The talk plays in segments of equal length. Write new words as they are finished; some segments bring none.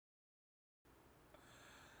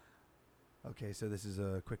Okay, so this is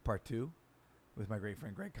a quick part 2 with my great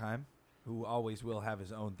friend Greg Keim, who always will have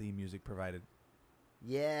his own theme music provided.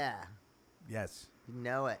 Yeah, Yes. you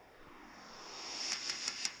know it.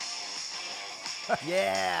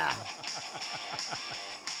 Yeah.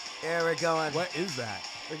 Here we're going. What is that?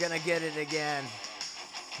 We're going to get it again.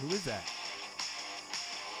 Who is that?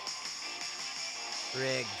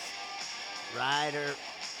 Riggs. Ryder.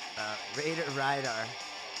 Raider Ryder.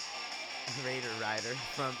 Raider Ryder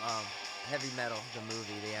from Heavy Metal, the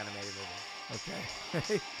movie, the animated movie.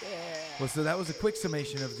 Okay. Well, so that was a quick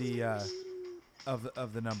summation of the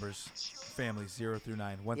of the numbers, families 0 through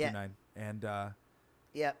 9, 1 Yeah. through 9, and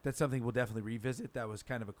Yep. that's something we'll definitely revisit. That was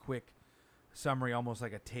kind of a quick summary, almost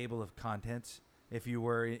like a table of contents, if you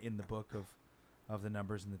were in the book of the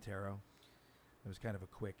numbers in the tarot. It was kind of a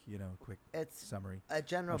quick It's summary. a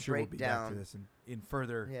general I'm sure we'll be back breakdown. to this in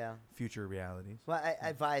further Yeah. future realities. Well, I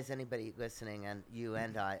advise anybody listening, and you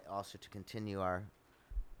and I also, to continue our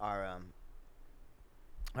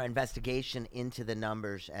investigation into the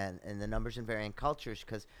numbers and the numbers in varying cultures,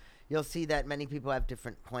 because you'll see that many people have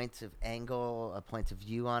different points of angle, points of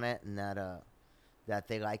view on it, and that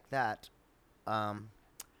they like that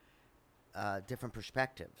different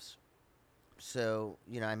perspectives. So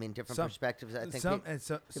different Some- perspectives. I think some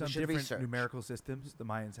some should different research. numerical systems. The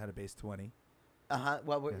Mayans had a base 20,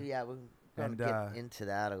 Well, we're going And, to get into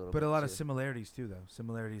that a little bit. but a lot of too. similarities too, though.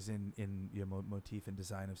 Similarities in motif and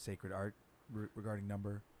design of sacred art regarding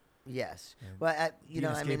number. Yes. And Well, the and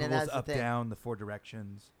that's inescapables, the up, thing. down, the 4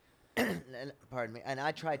 directions. And, pardon me. And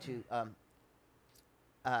I try to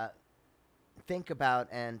think about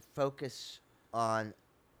and focus on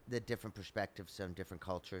the different perspectives on different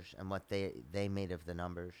cultures and what they made of the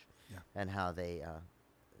numbers, Yeah. and how they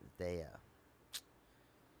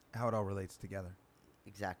How it all relates together.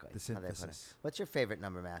 exactly The how they put it. synthesis. What's your favorite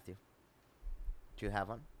number, Matthew? Do you have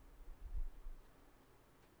one?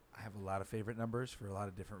 I have a lot of favorite numbers for a lot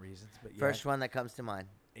of different reasons, but First one that comes to mind.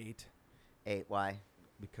 8, 8. Why?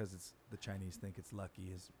 because it's the Chinese think it's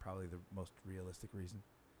lucky, is probably the most realistic reason.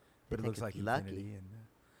 They But it think looks like it's lucky. infinity, and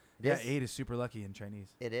This- 8 is super lucky in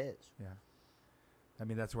Chinese. It is. Yeah, I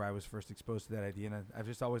mean that's where I was first exposed to that idea, and I've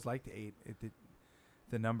just always liked 8.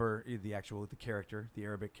 The number, the character, the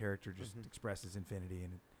Arabic character, just Mhm. expresses infinity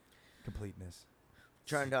and completeness.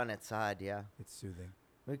 Turned on its side. Yeah. It's soothing.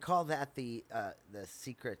 We call that the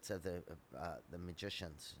secrets of the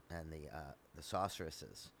magicians and the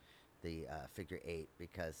sorceresses, the figure 8,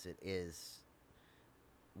 because it is,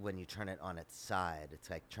 when you turn it on its side, it's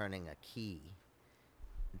like turning a key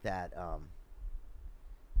that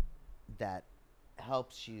that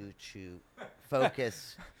helps you to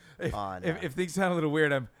focus on. If things sound a little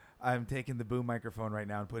weird, I'm taking the boom microphone right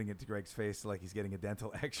now and putting it to Greg's face like he's getting a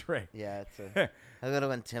dental X-ray. Yeah, it's a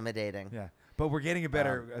little intimidating. Yeah, but we're getting a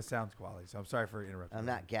better sound quality, so I'm sorry for interrupting. I'm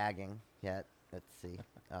not gagging yet. Let's see.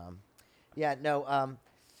 Yeah, no.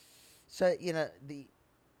 So you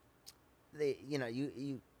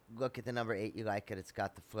look at the number 8, you like it. It's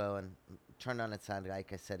got the flow, and turn on its side.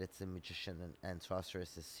 Like I said, it's the magician and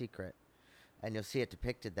sorceress's secret, and you'll see it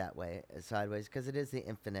depicted that way, sideways, because it is the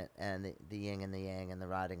infinite and the yin and the yang and the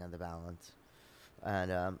riding on the balance.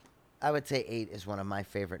 And I would say 8 is one of my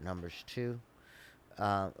favorite numbers too.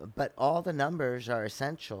 But all the numbers are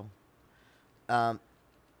essential.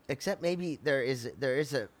 Except maybe there is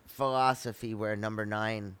a philosophy where number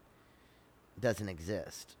 9 doesn't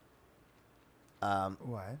exist.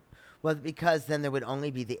 Why? Well, because then there would only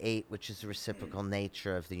be the 8, which is the reciprocal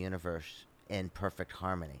nature of the universe in perfect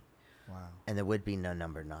harmony, Wow. and there would be no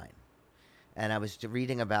number 9. And I was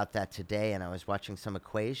reading about that today, and I was watching some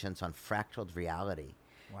equations on fractaled reality.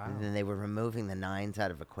 Wow. And then they were removing the 9s out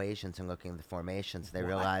of equations and looking at the formations. They What?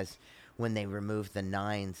 realized when they removed the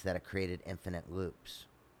 9s that it created infinite loops.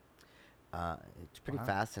 It's pretty Wow.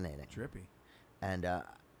 fascinating. Trippy. And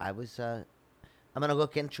I was, I'm going to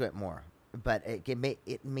look into it more. But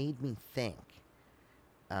it made me think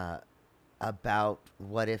about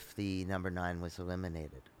what if the number 9 was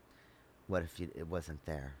eliminated? What if it wasn't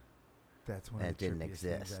there? That's one And of the it didn't trippiest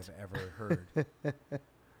things exist. I've ever heard.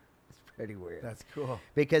 It's pretty weird. That's cool.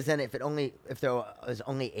 Because then if there was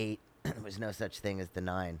only 8, there was no such thing as the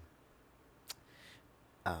 9,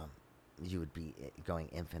 you would be going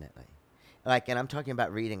infinitely. And I'm talking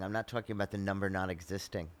about reading. I'm not talking about the number not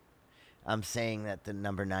existing. I'm saying that the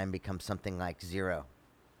number 9 becomes something like 0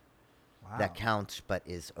 Wow. that counts but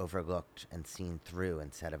is overlooked and seen through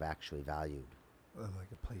instead of actually valued.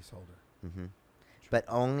 Like a placeholder. Hmm. But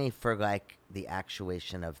only for the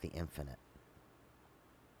actuation of the infinite.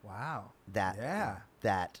 Wow.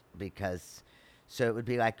 That because so it would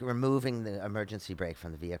be like removing the emergency brake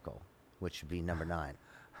from the vehicle, which would be number 9.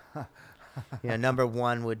 Number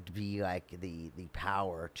one would be like the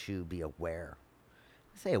power to be aware.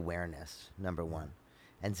 Say awareness, number Yeah. one.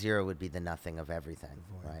 And 0 would be the nothing of everything,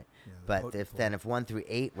 Void. right? Yeah, the But potent if 1 through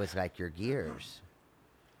 8 was like your gears,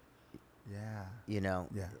 Yeah.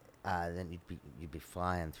 Yeah. then you'd be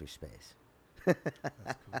flying through space.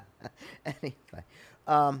 That's cool.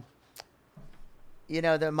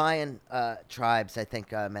 Anyway, the Mayan tribes. I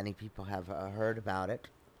think many people have heard about it.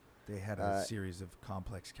 They had a series of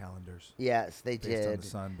complex calendars Yes, they based on did. the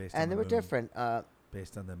sun, based on And the they were moon, different.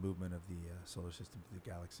 based on the movement of the solar system to the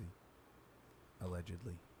galaxy,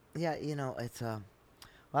 allegedly. Yeah, it's a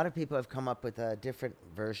lot of people have come up with different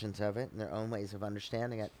versions of it and their own ways of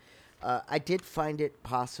understanding it. I did find it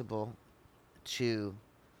possible to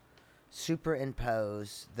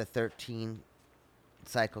superimpose the 13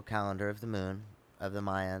 cycle calendar of the moon of the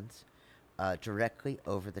Mayans directly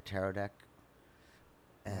over the tarot deck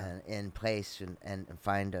and in place and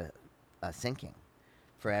find a syncing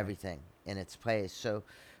for everything in its place. So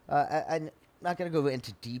I'm not going to go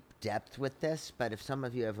into deep depth with this, but if some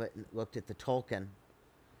of you have looked at the Tolkien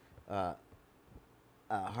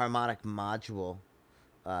harmonic module,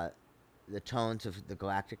 the tones of the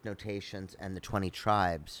galactic notations and the 20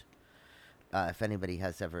 tribes, if anybody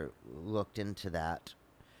has ever looked into that,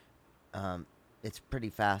 it's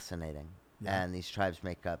pretty fascinating. Yeah. And these tribes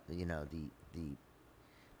make up, the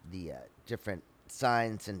different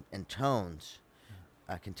signs and tones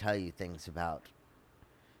can tell you things about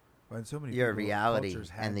Well, and so many your people, reality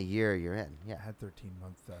cultures and the year you're in. Yeah. had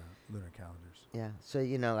 13-month lunar calendars. Yeah. So,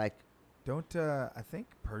 like, Don't I think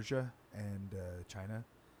Persia and China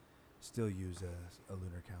still use a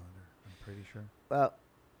lunar calendar? I'm pretty sure, well,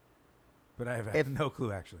 but I have no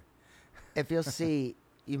clue actually. if you'll see,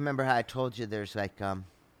 you remember how I told you there's like,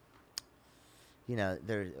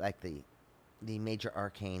 there's like the major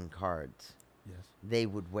arcane cards. Yes. They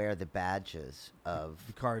would wear the badges of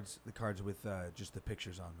The cards with just the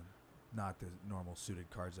pictures on them, not the normal suited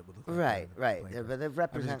cards that would look like right. playing But cards. they I'm just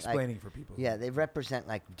represent explaining for people. yeah, they represent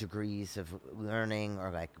like degrees of learning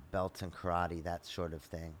or like belts in karate, that sort of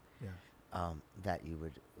thing. Yeah. That you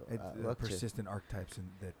would It's look to. persistent archetypes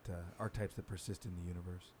archetypes that persist in the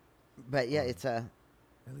universe, But yeah, at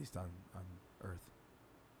least on Earth.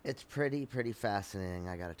 it's pretty fascinating,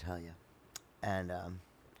 I got to tell you. And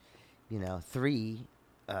 3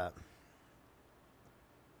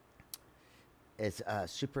 is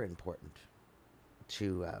super important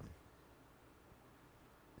to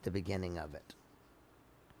the beginning of it.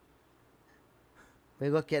 We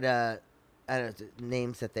look at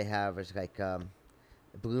names that they have. It's like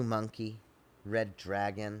Blue Monkey, Red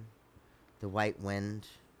Dragon, the White Wind,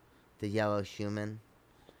 the Yellow Human,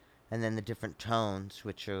 and then the different tones,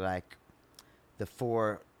 which are like the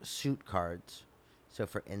 4 suit cards. So,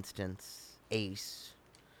 for instance, Ace,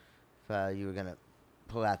 if you were going to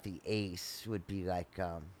pull out the Ace, would be like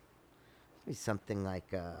something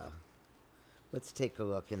like, let's take a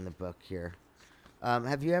look in the book here.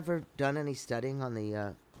 Have you ever done any studying on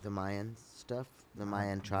the Mayan stuff, the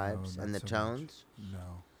Mayan tribes, no, and the not so much. tones?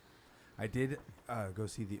 No, I did go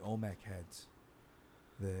see the Olmec heads.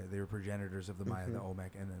 They were progenitors of the Maya, the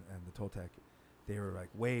Olmec and the Toltec. They were like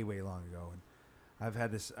way long ago, and I've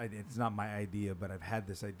had this. It's not my idea, but I've had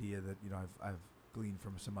this idea that I've gleaned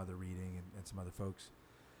from some other reading and some other folks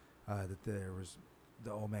that there was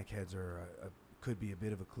the Olmec heads could be a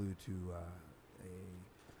bit of a clue to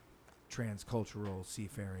a transcultural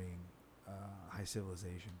seafaring high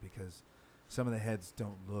civilization, because some of the heads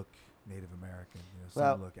don't look Native American.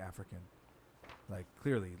 Some look African. Like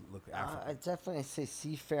clearly look African. I'd definitely say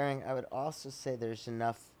seafaring. I would also say there's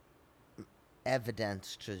enough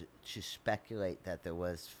evidence to speculate that there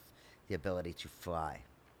was the ability to fly.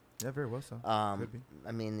 Yeah, very well so. Could be.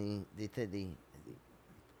 I mean, the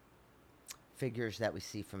figures that we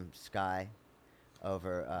see from sky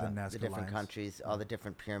over the different lines. Countries, all the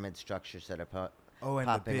different pyramid structures that are and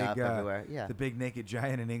popping the big, up everywhere. Yeah, the big naked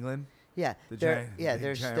giant in England. yeah, The there, giant, yeah. the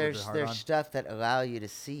big giant with There's the heart on. stuff that allow you to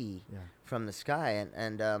see Yeah. from the sky,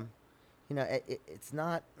 and it's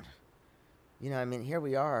not. I mean, here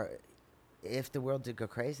we are. If the world did go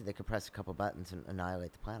crazy, they could press a couple buttons and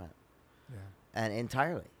annihilate the planet, Yeah. and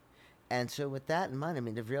entirely. And so, with that in mind, I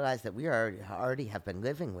mean, to realize that we already have been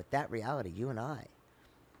living with that reality, you and I,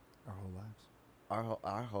 Our whole lives.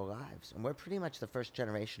 our whole lives, and we're pretty much the first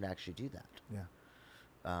generation to actually do that.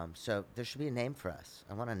 Yeah. So there should be a name for us.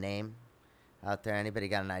 I want a name out there. Anybody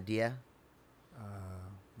got an idea?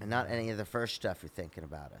 And not any of the first stuff you're thinking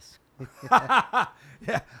about us.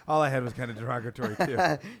 Yeah. All I had was kind of derogatory too.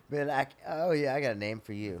 But I got a name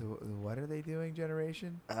for you. The what are they doing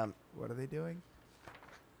generation? What are they doing?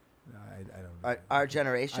 No, don't know. Our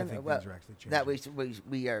generation, I think well, things are actually changing. that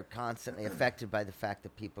we are constantly affected by the fact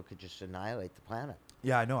that people could just annihilate the planet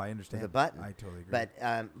Yeah, I know. I understand. with a button. I totally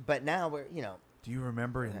agree. But now we're do you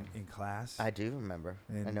remember in class? I do remember.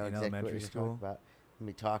 I know in exactly elementary what you're school? talking about.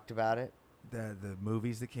 We talked about it. The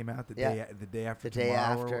movies that came out the Yeah. day after The day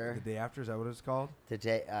tomorrow. after. The day after, is that what it's called? The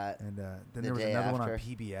day. And then the there was day another one after. on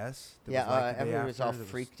PBS. That Yeah, was like the day everybody was all after, that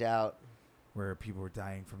freaked out. where people were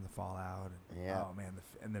dying from the fallout. And, Yeah. Oh man,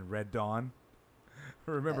 and then Red Dawn.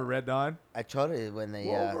 Remember Red Dawn? I told you when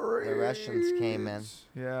the Russians came in.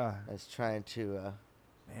 Yeah. I was trying to.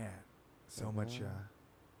 Man, so much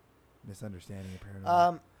misunderstanding apparently.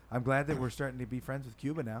 Um, I'm glad that we're starting to be friends with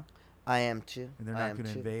Cuba now, I am too. and they're not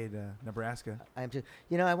going to invade Nebraska. I am too.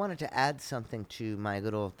 I wanted to add something to my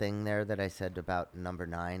little thing there that I said about number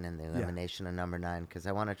 9 and the elimination of number 9, because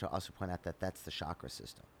I wanted to also point out that that's the chakra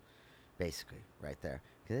system, basically, right there.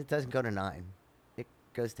 Because it doesn't go to 9, it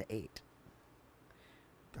goes to 8.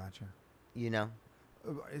 Gotcha.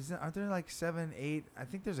 Aren't there like 7, 8? I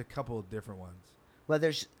think there's a couple of different ones. Well,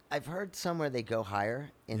 I've heard somewhere they go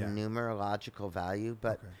higher in numerological value,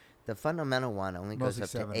 but Okay. the fundamental one only Mostly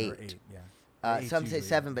goes up 7 to 8. or 8, yeah. Some say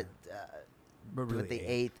 7, but really the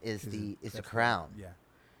 8 8th is the that's crown.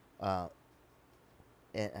 Yeah.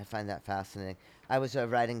 And I find that fascinating. I was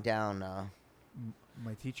writing down.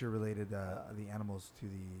 My teacher related the animals to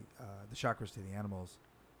the chakras to the animals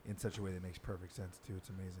in such a way that makes perfect sense too. It's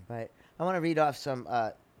amazing. Right. I want to read off some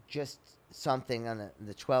just something on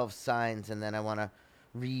the 12 signs, and then I want to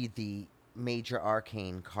read the major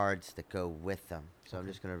arcane cards that go with them. So I'm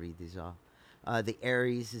just going to read these off. The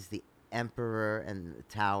Aries is the Emperor, and the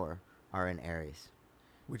Tower are in Aries.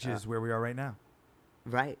 Which is where we are right now.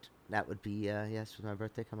 Right. That would be, yes, with my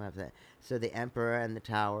birthday coming up. That. So the Emperor and the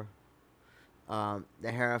Tower. The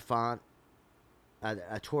Hierophant.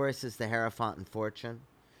 Taurus is the Hierophant and Fortune.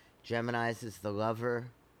 Gemini's is the Lover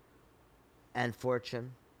and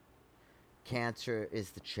Fortune. Cancer is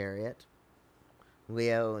the Chariot.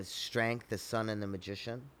 Leo is Strength, the Sun, and the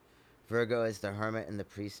Magician. Virgo is the Hermit and the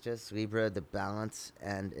Priestess. Libra, the Balance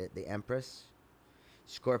and the Empress.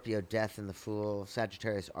 Scorpio, Death and the Fool.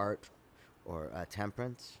 Sagittarius, Art or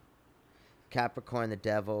Temperance. Capricorn, the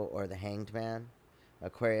Devil or the Hanged Man.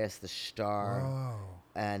 Aquarius, the Star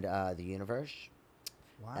and the Universe.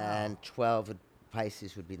 Wow. And 12,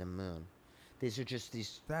 Pisces would be the Moon. These are just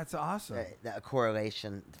these. That's awesome. A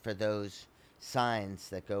correlation for those signs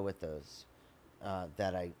that go with those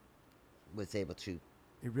that I was able to.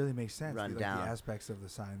 It really makes sense. Run like down. The aspects of the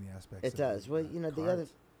sign, the aspects. It does. Well, the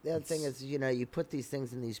other thing is, you put these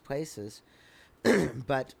things in these places,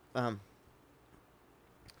 but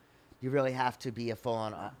you really have to be a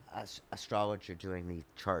full-on astrologer doing the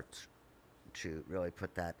charts to really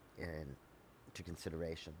put that into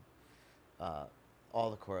consideration. All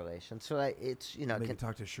the correlations. So it's Maybe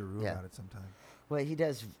talk to Sharu about it sometime. Well, he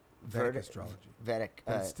does Vedic astrology. Vedic.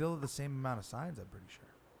 But it's still the same amount of signs, I'm pretty sure.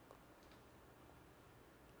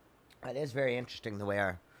 It is very interesting the way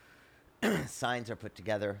our signs are put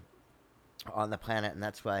together on the planet, and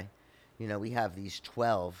that's why, we have these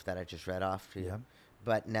 12 that I just read off to you. Yeah.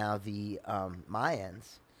 But now the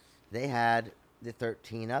Mayans, they had the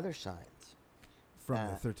 13 other signs. From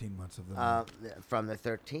the 13 months of the month. From the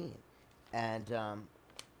 13. And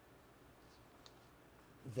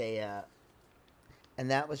and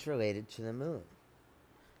that was related to the moon.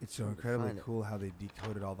 It's so incredibly cool how they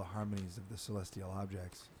decoded all the harmonies of the celestial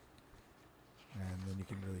objects. And then you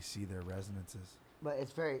can really see their resonances. But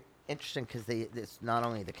it's very interesting because it's not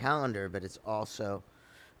only the calendar, but it's also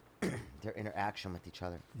their interaction with each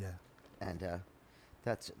other. Yeah. And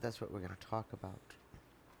that's what we're going to talk about.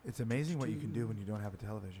 It's amazing what you can do when you don't have a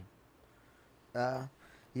television.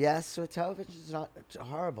 Yes, so television is not a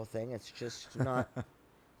horrible thing. It's just not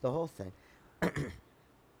the whole thing.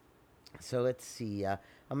 So let's see. I'm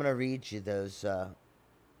going to read you those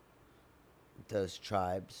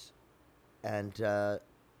tribes, and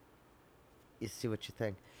you see what you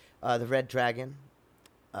think. The red dragon,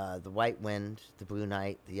 the white wind, the blue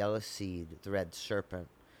knight, the yellow seed, the red serpent,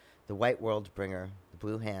 the white world bringer, the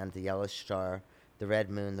blue hand, the yellow star, the red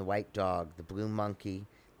moon, the white dog, the blue monkey,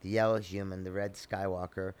 the yellow human, the red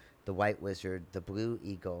skywalker, the white wizard, the blue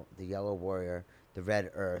eagle, the yellow warrior, the red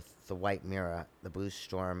earth, the white mirror, the blue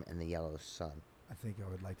storm, and the yellow sun. I think I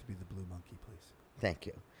would like to be the blue monkey, please. Thank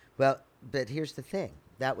you. Well, but here's the thing.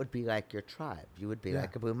 That would be like your tribe. You would be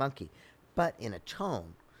like a blue monkey. But in a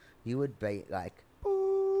tone, you would be like...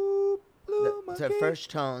 Boop, blue monkey. The first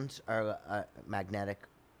tones are magnetic,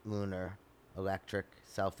 lunar, electric,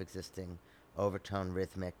 self-existing, overtone,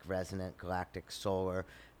 rhythmic, resonant, galactic, solar,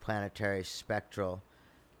 planetary, spectral,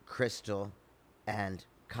 crystal, and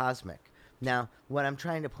cosmic. Now, what I'm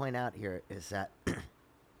trying to point out here is that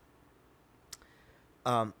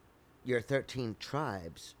um, your 13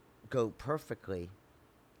 tribes go perfectly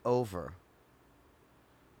over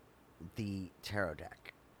the tarot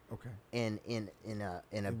deck Okay. in a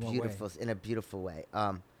In what beautiful way.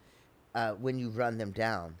 When you run them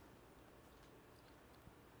down,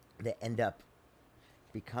 they end up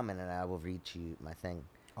becoming, and I will read to you my thing.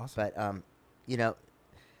 Awesome. But you know,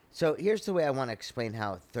 so here's the way I want to explain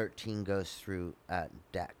how 13 goes through a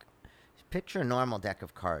deck. Picture a normal deck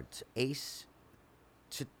of cards: Ace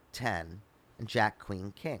to 10, and Jack,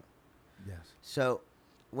 Queen, King. Yes. So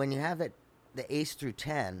when you have it, the Ace through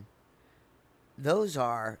 10, those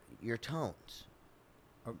are your tones.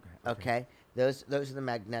 Okay. Those are the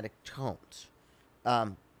magnetic tones,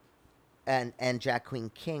 and Jack,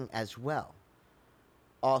 Queen, King as well.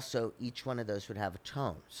 Also, each one of those would have a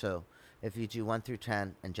tone. So if you do 1 through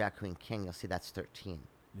 10 and Jack, Queen, King, you'll see that's 13.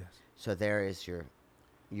 Yes. So there is your.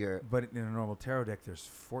 But in a normal tarot deck, there's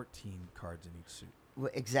 14 cards in each suit.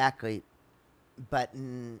 Well, exactly, but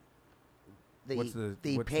the What's the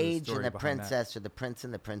page story and the behind princess, or the prince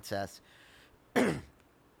and the princess,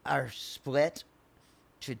 are split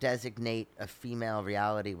to designate a female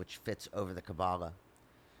reality which fits over the Kabbalah.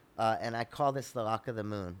 And I call this the lock of the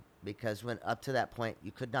moon because when up to that point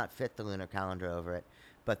you could not fit the lunar calendar over it,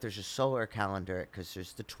 but there's a solar calendar because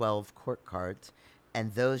there's the 12 court cards,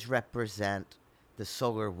 and those represent the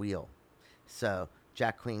solar wheel. So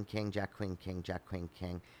Jack, Queen, King, Jack, Queen, King, Jack, Queen,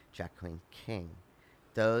 King, Jack, Queen, King.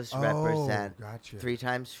 Those represent gotcha. 3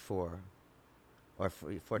 times 4, or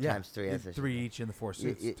 4 times 3. As 3 each in the 4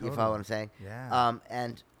 suits. You follow what I'm saying? Yeah.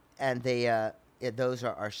 And they those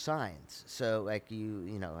are our signs. So like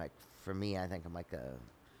like for me, I think I'm like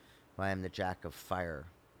I am the Jack of Fire,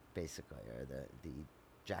 basically, or the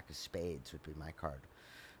Jack of Spades would be my card,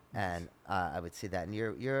 and I would see that. And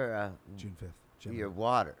you're June 5th. Gemini. you're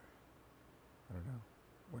water. I don't know.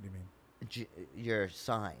 What do you mean? Your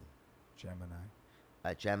sign. Gemini.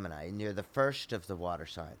 Gemini, and you're the first of the water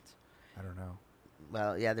signs. I don't know.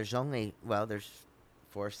 Well, yeah, there's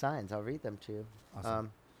 4 signs. I'll read them to you.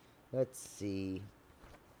 Awesome. Let's see.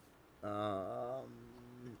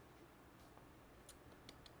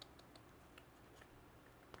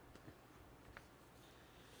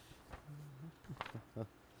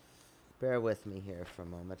 Bear with me here for a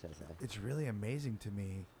moment as I. It's really amazing to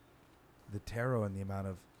me, the tarot and the amount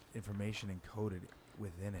of information encoded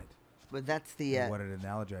within it. But that's the and what it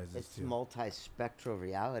analogizes it's to. multispectral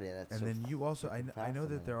reality. That's and then you also, I know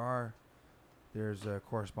that fascinating. there's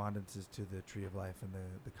correspondences to the Tree of Life and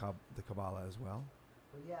the Kabbalah as well.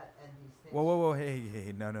 Well, yeah, and these things. Whoa,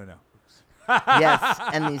 hey, no. Yes,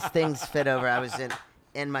 and these things fit over. I was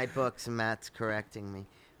in my books, and Matt's correcting me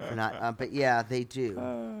for not. But yeah, they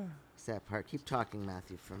do. It's that part. Keep talking,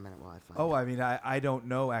 Matthew, for a minute while I find. Oh, I mean, I don't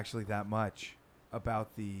know actually that much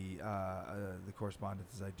about the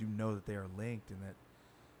correspondences. I do know that they are linked, and that.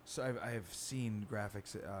 So I have seen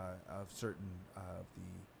graphics of certain of the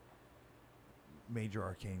major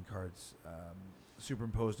arcane cards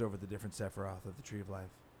superimposed over the different Sephiroth of the Tree of Life.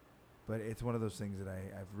 But it's one of those things that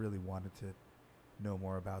I've really wanted to know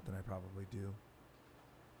more about than I probably do.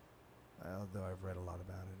 Although I've read a lot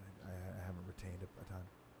about it, I haven't retained a ton.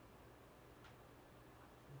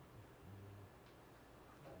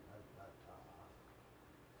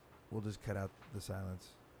 We'll just cut out the silence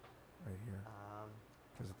right here.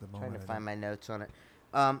 Because at the moment, Trying to find my notes on it.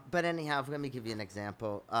 But anyhow, let me give you an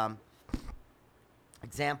example.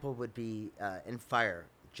 Example would be in fire,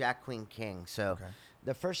 Jack, Queen, King. So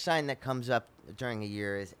the first sign that comes up during a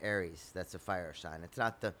year is Aries. That's a fire sign. It's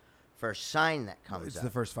not the first sign that comes up. It's the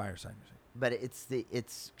first fire sign, you're saying. But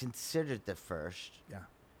it's considered the first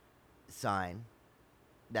sign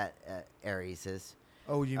that Aries is.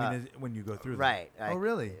 Oh, you mean when you go through right. Oh,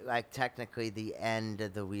 really? Like technically the end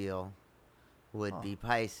of the wheel would be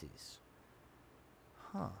Pisces.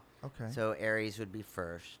 Huh. Okay. So Aries would be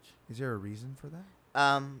first. Is there a reason for that?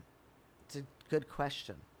 It's a good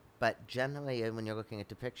question. But generally, when you're looking at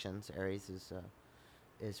depictions, Aries is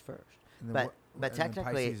first. But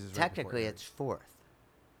technically it's fourth.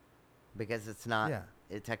 Because it's not.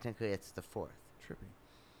 Yeah. Technically, it's the fourth. Trippy.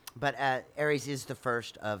 But Aries is the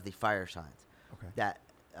first of the fire signs. Okay. That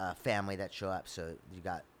family that show up. So you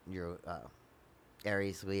got your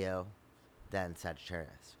Aries, Leo, then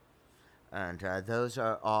Sagittarius. And those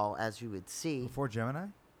are all, as you would see. Before Gemini?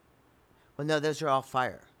 Well, no, those are all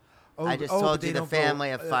fire. Oh, I just told you the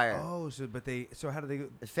family of fire. So how do they go?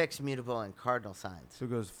 Fixed, mutable, and cardinal signs. So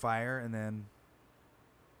it goes fire and then.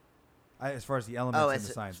 As far as the elements and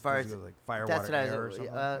the signs, as far as like fire, water, air, or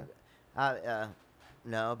something.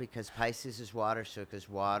 No, because Pisces is water, so it goes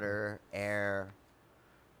water, air.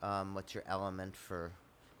 What's your element for?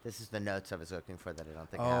 This is the notes I was looking for that I don't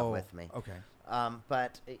think I have with me. Okay.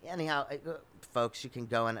 But anyhow, folks, you can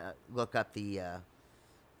go and look up the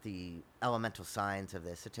elemental signs of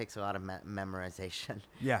this. It takes a lot of memorization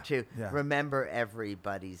to remember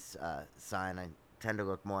everybody's sign. I tend to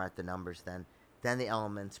look more at the numbers than the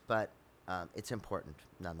elements, but it's important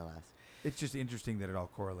nonetheless. It's just interesting that it all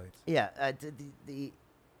correlates. Yeah, the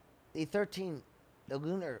 13, the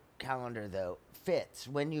lunar calendar though fits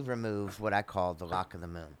when you remove what I call the lock of the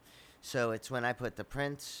moon. So it's when I put the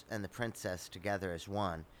prince and the princess together as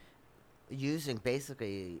one, using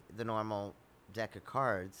basically the normal deck of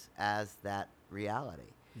cards as that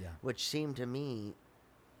reality. Yeah. Which seemed to me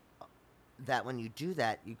that when you do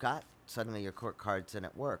that, you got suddenly your court cards and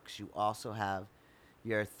it works. You also have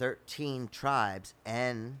your 13 tribes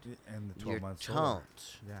and the 12 your months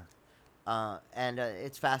tones. Yeah. And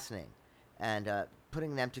it's fascinating. And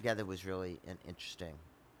putting them together was really an interesting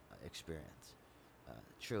experience.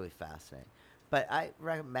 Truly fascinating. But I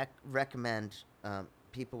recommend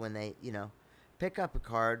people when they, pick up a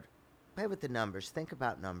card, play with the numbers, think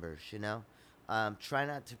about numbers, try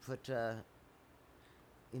not to put, the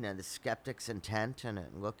skeptic's intent in it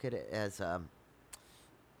and look at it as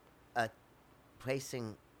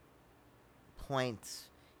placing points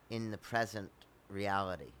in the present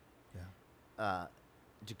reality. Yeah.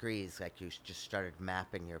 Degrees, like you just started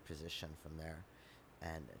mapping your position from there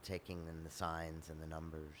and taking in the signs and the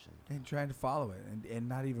numbers. And trying to follow it and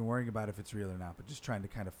not even worrying about if it's real or not, but just trying to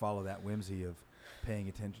kind of follow that whimsy of paying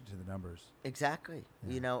attention to the numbers. Exactly.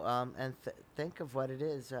 Yeah. And think of what it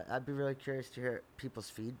is. I'd be really curious to hear people's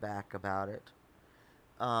feedback about it.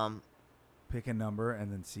 Pick a number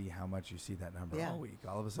and then see how much you see that number all week.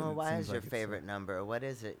 All of a sudden, well, why it seems is your like favorite number? Or what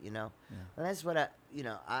is it? Yeah. And that's what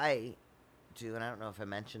I do, and I don't know if I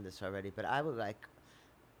mentioned this already, but I would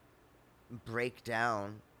break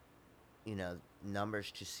down,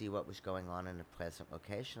 numbers to see what was going on in the present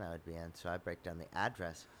location I would be in. So I break down the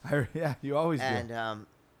address. Yeah, you always do.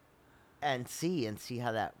 And see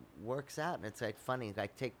how that works out. And it's funny,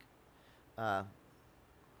 take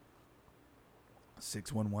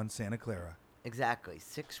 611 Santa Clara. Exactly.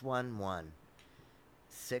 611.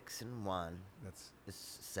 6 and 1 is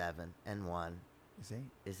 7 and 1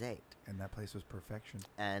 is 8. And that place was perfection.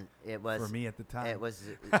 And it was, for me at the time, it was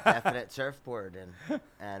a definite surfboard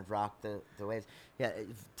and rocked the waves. Yeah,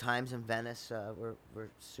 times in Venice were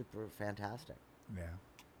super fantastic. Yeah.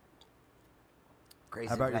 Crazy.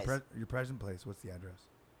 How about your present place? What's the address?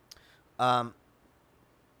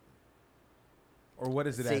 Or what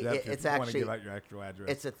does it add up to? It's I actually, want to give out your actual address.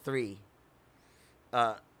 It's a 3.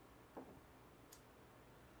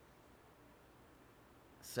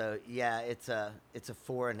 So yeah, it's a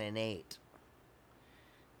 4 and an 8.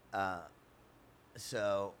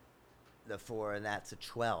 So the 4 and that's a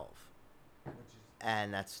 12.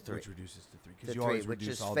 And that's 3. Which reduces to 3. Because you always which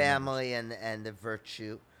is family and the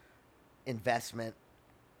virtue, investment,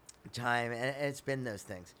 time, and it's been those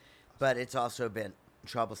things. But it's also been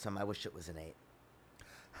troublesome. I wish it was an 8.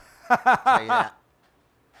 Tell you that.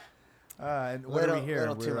 And what are we here?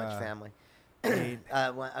 Little too much family. 8,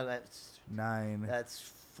 9. That's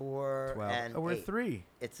 4 12. and we're 8. 3.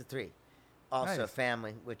 It's a 3. Also Nice.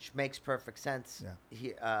 family, which makes perfect sense.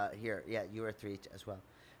 Yeah. Here, yeah, you were 3 as well.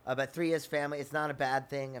 But 3 is family. It's not a bad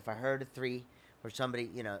thing. If I heard a 3 or somebody,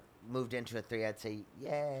 moved into a 3, I'd say,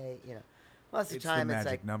 yay. Most of the time, the it's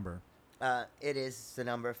magic number. It is the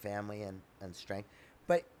number of family and strength.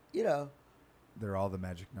 But they're all the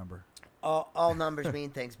magic number. All numbers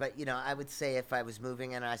mean things. But I would say if I was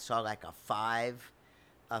moving and I saw a 5,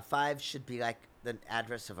 a 5 should be the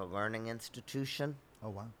address of a learning institution. Oh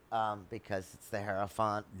wow. Because it's the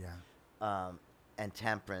Hierophant. Yeah. And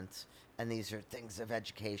temperance, and these are things of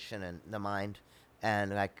education and the mind.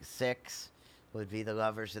 And 6 would be the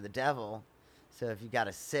lovers of the devil. So if you got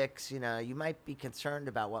a 6, you might be concerned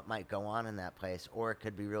about what might go on in that place, or it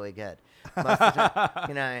could be really good. Most of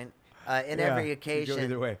the time, every occasion,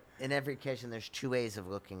 either way. In every occasion, there's 2 ways of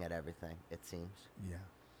looking at everything. It seems. Yeah.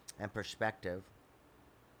 And perspective.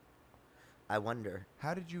 I wonder.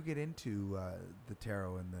 How did you get into the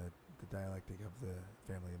tarot and the dialectic of the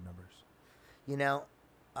family of numbers?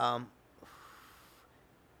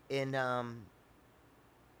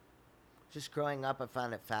 Just growing up, I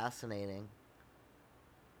found it fascinating.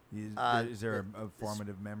 Is there a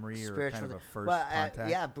formative memory or kind of a first contact?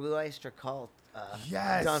 Yeah, Blue Oyster Cult.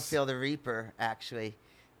 Yes. Don't Feel the Reaper, actually,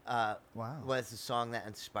 wow. was the song that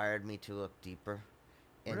inspired me to look deeper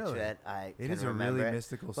into Really? it. I It can is a remember really it.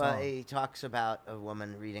 mystical Well, song. he talks about a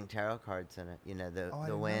woman reading tarot cards in it. You know, Oh, I the didn't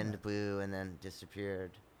know wind that. blew and then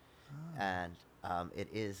disappeared, Oh. and it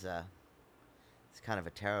is it's kind of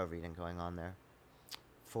a tarot reading going on there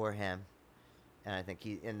for him. And I think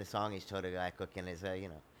he in the song he's totally like looking as you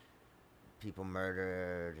know, people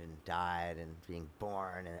murdered and died and being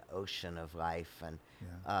born in an ocean of life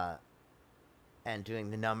Yeah. and doing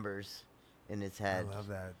the numbers in his I head. love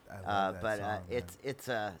that. I love that But song,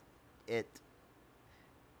 man.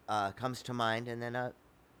 it comes to mind, and then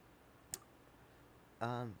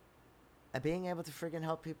um, being able to friggin'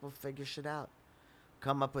 help people figure shit out,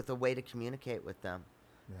 come up with a way to communicate with them.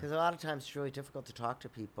 Yeah. Because a lot of times it's really difficult to talk to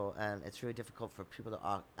people, and it's really difficult for people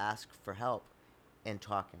to ask for help in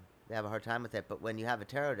talking. They have a hard time with it. But when you have a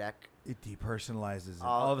tarot deck, It depersonalizes it.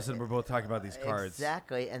 All of a sudden, we're both talking about these cards.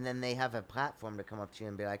 exactly, and then they have a platform to come up to you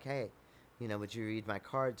and be like, "Hey, you know, would you read my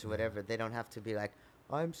cards or whatever?" They don't have to be like,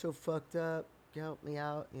 "I'm so fucked up, help me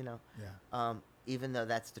out," you know. Yeah. Even though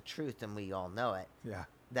that's the truth and we all know it, Yeah.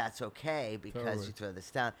 that's okay because Totally. you throw this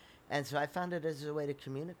down. And so I found it as a way to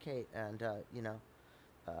communicate and you know,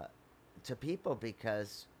 to people,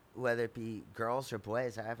 because whether it be girls or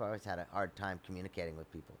boys, I've always had a hard time communicating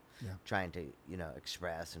with people, Yeah. trying to, you know,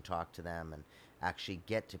 express and talk to them and actually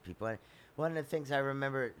get to people. And one of the things I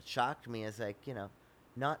remember shocked me is like, you know,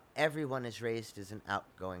 not everyone is raised as an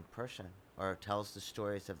outgoing person or tells the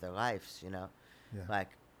stories of their lives, you know. Yeah. Like,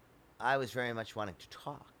 I was very much wanting to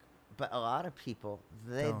talk, but a lot of people,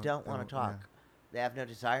 they don't want to talk. Yeah. They have no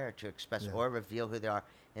desire to express Yeah. or reveal who they are.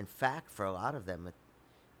 In fact, for a lot of them,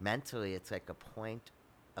 mentally, it's like a point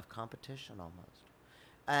of competition almost.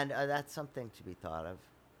 And that's something to be thought of.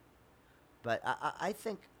 But I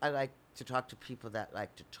think I like to talk to people that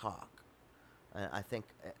like to talk. I think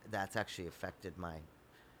that's actually affected my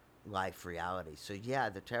life reality. So yeah,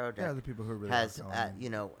 the tarot deck The people who are really has outgoing. you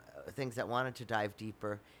know, things that wanted to dive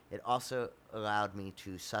deeper. It also allowed me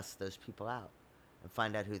to suss those people out and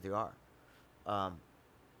find out who they are.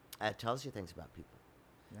 It tells you things about people.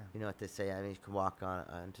 Yeah. You know what they say? I mean, you can walk on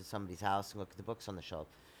into somebody's house and look at the books on the shelf,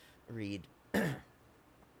 read,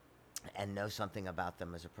 and know something about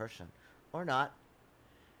them as a person, or not.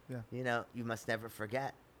 Yeah. You know, you must never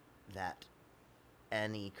forget that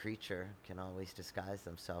any creature can always disguise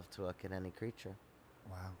themselves to look at any creature.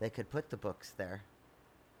 Wow. They could put the books there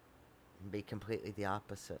and be completely the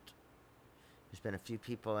opposite. There's been a few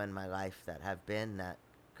people in my life that have been that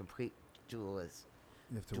complete dualist.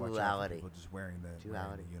 You have to watch out for Duality. people just wearing the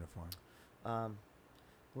uniform.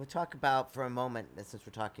 We'll talk about for a moment, since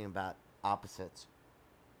we're talking about opposites.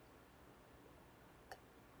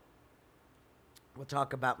 We'll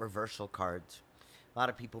talk about reversal cards. A lot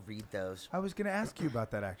of people read those. I was going to ask you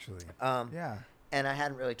about that actually. Yeah. And I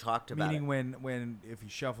hadn't really talked about Meaning it. when if you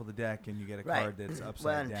shuffle the deck and you get a Right. card that's upside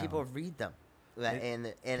Well, and down. people read them in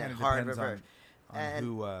a kinda hard depends reverse. on And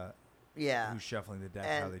who yeah. who's shuffling the deck,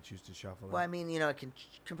 And- how they choose to shuffle it. Well, I mean, you know, it can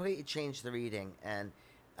completely change the reading. And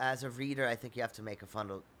as a reader, I think you have to make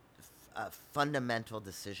a fundamental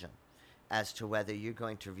decision as to whether you're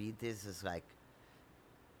going to read this as like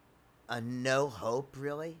a no hope,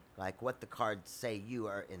 really, like what the cards say you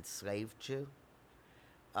are enslaved to.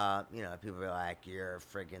 You know, people are like, "You're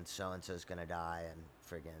friggin' so and so's gonna die, and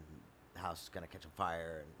friggin' house is gonna catch on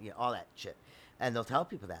fire," and you know, all that shit. And they'll tell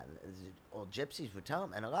people that. Old gypsies would tell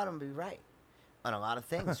them, and a lot of them would be right on a lot of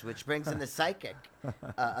things, which brings in the psychic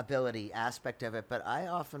ability aspect of it. But I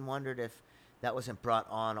often wondered if that wasn't brought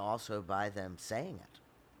on also by them saying it.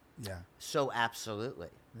 Yeah. So absolutely.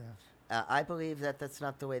 Yeah. I believe that that's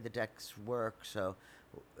not the way the decks work. So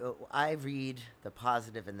I read the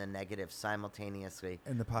positive and the negative simultaneously,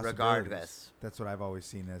 And the possibilities. regardless. That's what I've always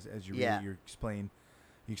seen as you Yeah. read, you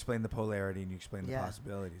explain the polarity and you explain the Yeah.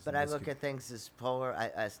 possibilities. But And I this look at things as polar,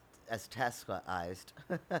 as Teslaized,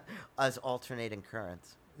 as alternating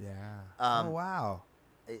currents. Yeah. Um, Oh wow.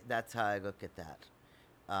 That's how I look at that.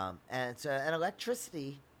 And so, and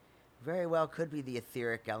electricity very well could be the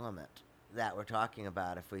etheric element that we're talking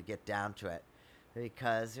about if we get down to it,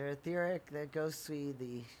 because they're etheric. They're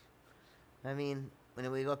ghostly. I mean, when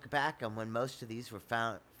we look back on when most of these were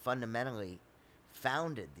fundamentally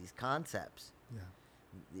founded, these concepts, Yeah.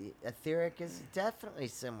 the etheric is definitely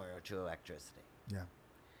similar to electricity. Yeah.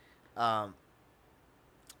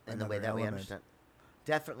 In the way Another that we element. understand.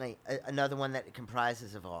 Definitely another one that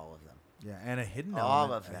comprises of all of them. Yeah, and a hidden All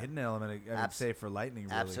element. of A them. hidden element, I would say, for lightning,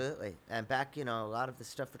 really. Absolutely. And back, you know, a lot of the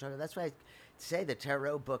stuff we're talking about, that's why I say the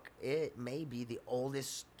tarot book, it may be the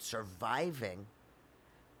oldest surviving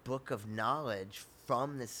book of knowledge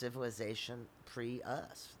from the civilization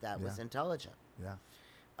pre-us that was intelligent.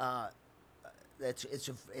 Yeah.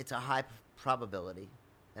 It's a high probability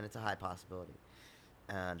and it's a high possibility.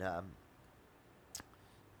 And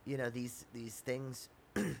these things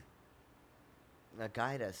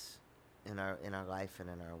guide us in our life and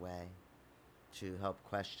in our way to help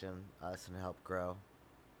question us and help grow.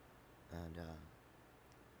 And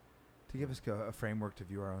To give us a framework to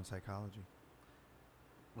view our own psychology.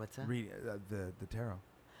 what's that? Read the tarot.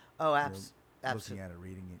 Oh, Looking at it,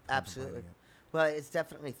 reading it, absolutely. contemplating Well, it's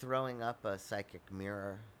definitely throwing up a psychic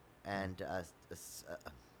mirror and a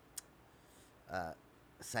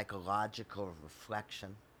psychological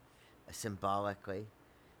reflection, symbolically,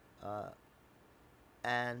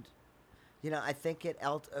 and I think it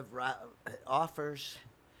offers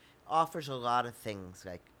a lot of things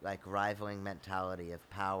like rivaling mentality of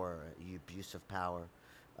power, abuse of power,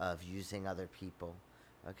 of using other people.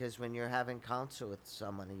 Because when you're having counsel with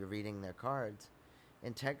someone and you're reading their cards,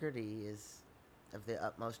 integrity is of the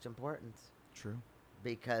utmost importance. True.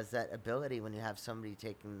 Because that ability, when you have somebody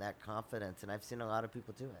taking that confidence, and I've seen a lot of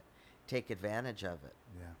people do it, take advantage of it.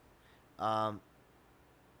 Yeah. I'm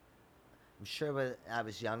sure when I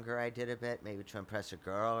was younger, I did a bit, maybe to impress a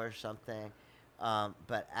girl or something.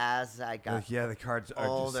 But as I got The cards are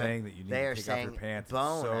older, just saying that you need to take off your pants.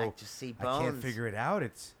 Bone. So I just see bones. I can't figure it out.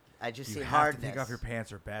 I just you see have hardness. to take off your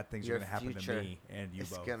pants, or bad things are Your going to happen to me and you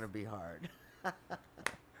both. It's going to be hard.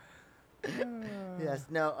 Yes.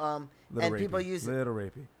 No. Little and rapey. people use it. Little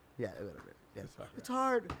rapey. Yeah, a little bit. Yes. It's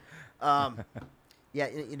hard. Yeah,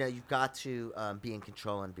 you've got to be in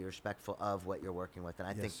control and be respectful of what you're working with, and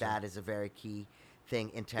I think that is a very key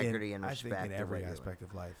thing: integrity and respect. I think in every aspect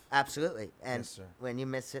of life. Absolutely, and yes, sir. when you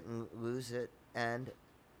miss it and lose it, and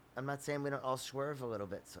I'm not saying we don't all swerve a little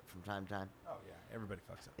bit from time to time. Oh yeah, everybody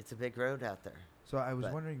fucks up. It's a big road out there. So I was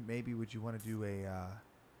wondering, maybe would you want to do a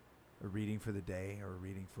reading for the day or a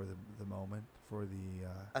reading for the moment for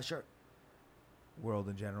the sure. world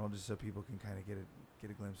in general, just so people can kind of get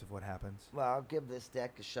a glimpse of what happens? Well, I'll give this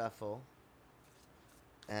deck a shuffle,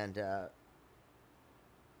 and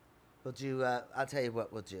we'll do. I'll tell you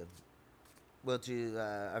what we'll do. We'll do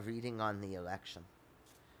a reading on the election.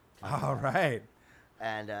 All right.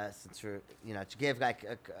 And since we're, to give like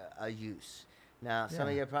a use. Now, some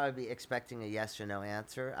of you will probably be expecting a yes or no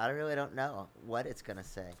answer. I really don't know what it's going to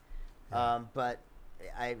say. Yeah. But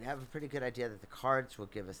I have a pretty good idea that the cards will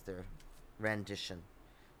give us their rendition.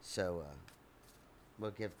 So we'll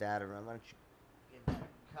give that a run. Why don't you give that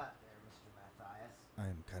a cut there, Mr. Matthias? I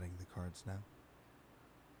am cutting the cards now.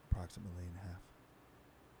 Approximately in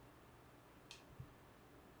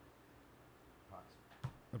half.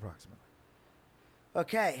 Approximately.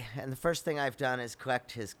 Okay, and the first thing I've done is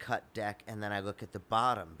collect his cut deck, and then I look at the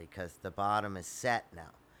bottom, because the bottom is set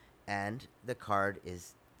now, and the card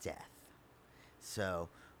is death. So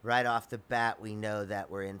right off the bat, we know that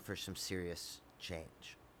we're in for some serious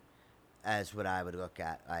change, as what I would look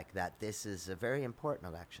at, like that this is a very important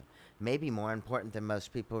election, maybe more important than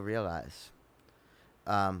most people realize.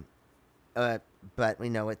 But we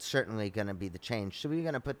know it's certainly going to be the change. So we're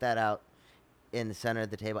going to put that out in the center of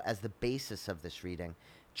the table as the basis of this reading.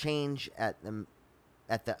 Change at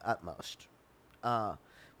the utmost,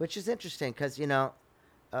 which is interesting because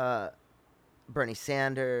Bernie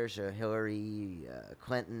Sanders or Hillary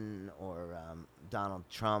Clinton or Donald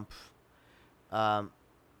Trump,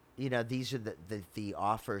 these are the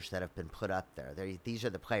offers that have been put up there. These are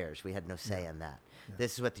the players. We had no say in that. Yeah.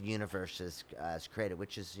 This is what the universe has created,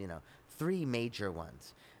 which is three major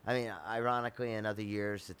ones. I mean, ironically, in other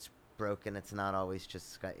years it's broken. It's not always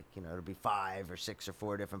just it'll be 5 or 6 or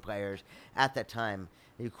 4 different players. At that time,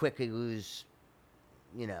 you quickly lose.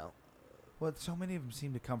 Well, so many of them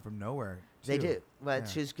seem to come from nowhere. They do. Well,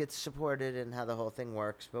 it's who gets supported and how the whole thing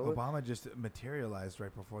works. But Obama just materialized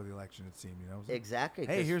right before the election, it seemed. Exactly.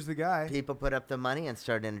 Hey, here's the guy. People put up the money and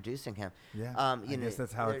started introducing him. Yeah. I guess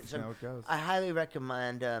that's how it goes. I highly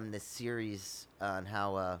recommend this series on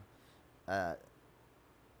how.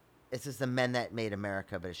 This is the Men That Made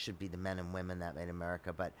America, but it should be the Men and Women That Made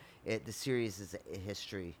America. But the series is a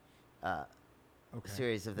history.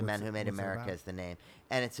 Series of the Men Who Made America is the name,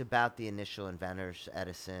 and it's about the initial inventors,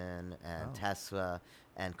 Edison and Tesla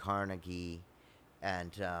and Carnegie,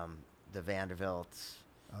 and the Vanderbilts,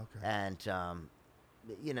 and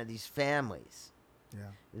these families,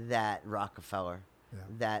 that Rockefeller,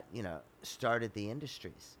 that started the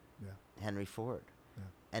industries, Henry Ford,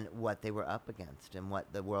 and what they were up against and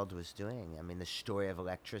what the world was doing. I mean, the story of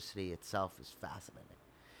electricity itself is fascinating.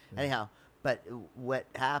 Yeah. Anyhow. But what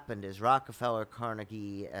happened is Rockefeller,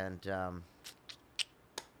 Carnegie, and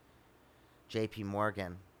J.P.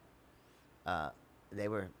 Morgan, they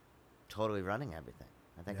were totally running everything.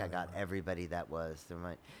 I think I got everybody that was the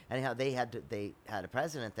right. Anyhow, they had a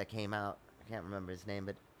president that came out can't remember his name,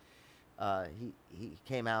 but he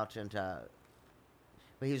came out and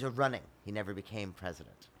but he was running. He never became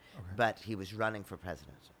president, but he was running for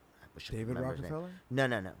president. I wish I could David remember his name. Rockefeller?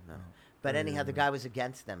 No. Oh. But anyhow, the guy was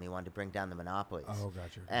against them. He wanted to bring down the monopolies. Oh,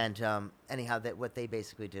 gotcha. And anyhow, what they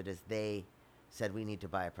basically did is they said, we need to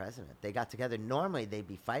buy a president. They got together. Normally, they'd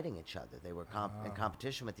be fighting each other. They were in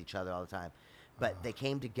competition with each other all the time. But they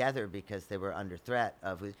came together because they were under threat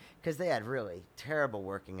because they had really terrible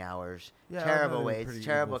working hours, terrible wages,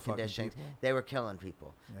 terrible conditions. They were killing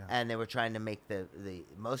people. Yeah. And they were trying to make the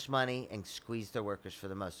most money and squeeze their workers for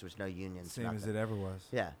the most. There was no unions. Same as it ever was.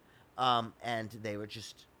 Yeah. And they were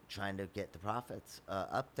just trying to get the profits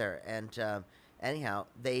up there. And anyhow,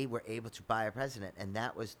 they were able to buy a president. And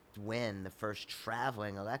that was when the first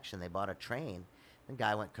traveling election. They bought a train. The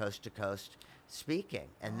guy went coast to coast speaking.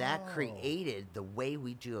 And that created the way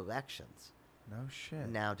we do elections. No shit.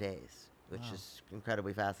 Nowadays, which is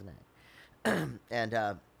incredibly fascinating.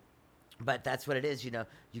 And but that's what it is. You know,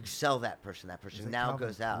 you sell that person. That person now Calvin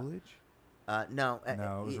goes Coolidge? out. No,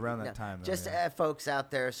 it was around that time. Though, just folks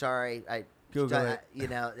out there, sorry, Google it. You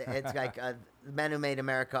know, it's like The Men Who Made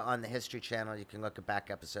America on the History Channel. You can look at back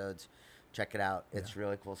episodes, check it out. It's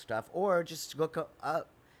really cool stuff. Or just look up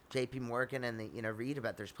J.P. Morgan and read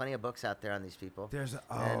about. There's plenty of books out there on these people. There's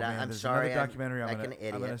I'm sorry, another documentary. I'm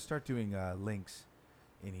going to start doing links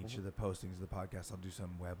in each of the postings of the podcast. I'll do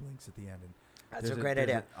some web links at the end. And that's a great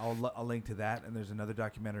idea. I'll link to that, and there's another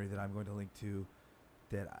documentary that I'm going to link to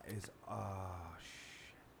that is I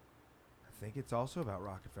think it's also about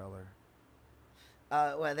Rockefeller.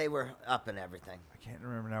 Well, they were up in everything. I can't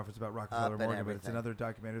remember now if it's about Rockefeller or Morgan, but it's another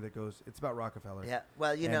documentary that goes. It's about Rockefeller. Yeah,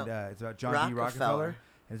 well, it's about John D. Rockefeller, and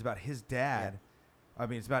it's about his dad. Yeah. I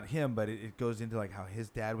mean, it's about him, but it goes into like how his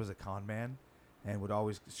dad was a con man, and would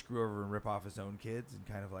always screw over and rip off his own kids, and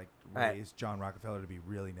kind of like raised John Rockefeller to be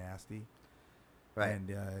really nasty. Right. And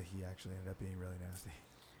he actually ended up being really nasty.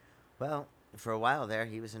 Well, for a while there,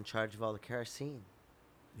 he was in charge of all the kerosene.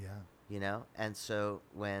 Yeah. And so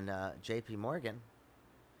when J.P. Morgan.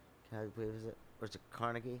 Was it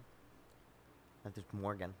Carnegie? I think it's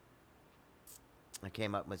Morgan. I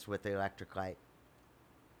came up with the electric light.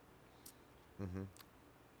 Mm-hmm.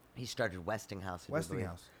 He started Westinghouse.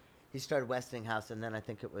 He started Westinghouse, and then I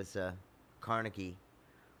think it was Carnegie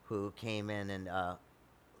who came in and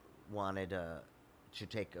wanted to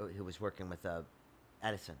take. Who was working with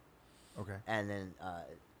Edison. Okay. And then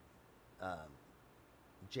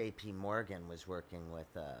J.P. Morgan was working with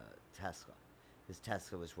Tesla. Because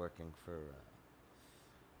Tesla was working for.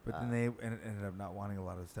 But then they ended up not wanting a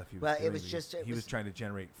lot of the stuff he was doing. Well, it was just he was trying to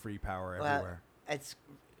generate free power everywhere.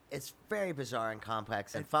 It's very bizarre and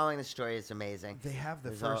complex, and following the story is amazing. They have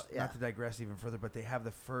the first. Not to digress even further, but they have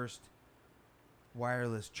the first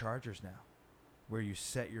wireless chargers now, where you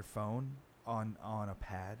set your phone on a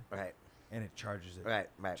pad, right, and it charges it, right.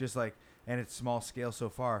 Just like, and it's small scale so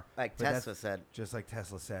far, like Tesla said. Just like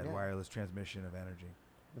Tesla said, wireless transmission of energy.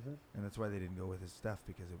 Mm-hmm. And that's why they didn't go with his stuff,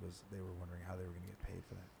 because they were wondering how they were going to get paid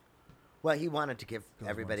for that. Well, he wanted to give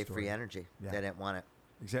everybody free energy. Yeah. They didn't want it.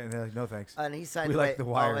 Exactly. They're like, no thanks. And he signed away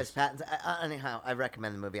all his patents. Anyhow, I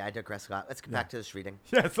recommend the movie. I digress a lot. Let's get back to this reading.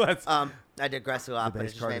 Yes, let's. I digress a lot, but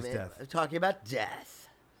it's just made me talking about death.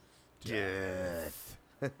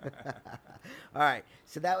 All right.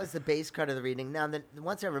 So that was the base card of the reading. Now,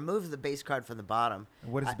 once I remove the base card from the bottom.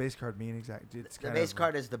 And what does the base card mean exactly? The base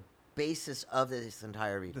card is the basis of this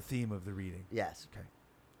entire reading. The theme of the reading. Yes. Okay.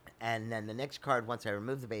 And then the next card, once I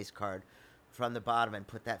remove the base card from the bottom and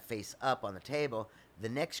put that face up on the table, the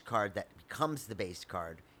next card that becomes the base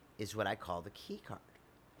card is what I call the key card.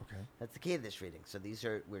 Okay. That's the key of this reading. So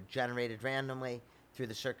we're generated randomly through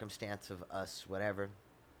the circumstance of us, whatever.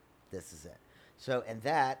 This is it. So, and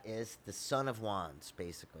that is the Son of Wands,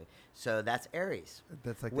 basically. So that's Aries.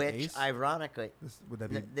 That's like which, the ace? Ironically, would that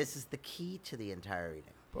be? This is the key to the entire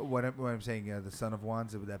reading. But what I'm saying, the Son of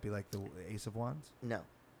Wands, would that be like the Ace of Wands? No,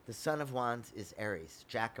 the Son of Wands is Aries,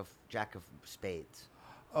 Jack of Spades.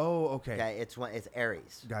 Oh, okay. Okay, it's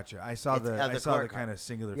Aries. Gotcha. I saw the kind of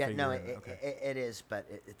singular figure. No, it is, but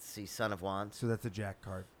it's the Son of Wands. So that's a Jack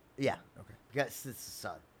card. Yeah. Okay. Because it's the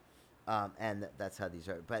Sun, and that's how these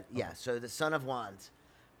are. But yeah, so the Son of Wands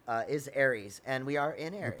is Aries, and we are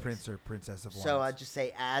in Aries. The Prince or Princess of Wands. So I just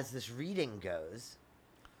say, as this reading goes.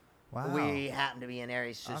 Wow. We happen to be in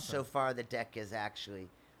Aries. Awesome. So far, the deck is actually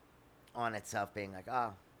on itself being like,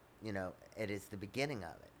 it is the beginning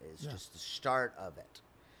of it. It's just the start of it.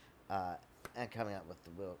 And coming up with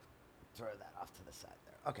we'll throw that off to the side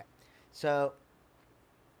there. Okay. So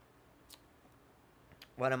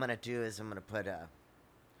what I'm going to do is I'm going to put a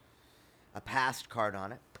past card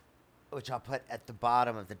on it. which I'll put at the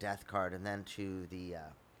bottom of the death card, and then to the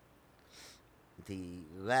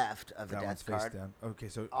left of the That one's death card, face down. Okay,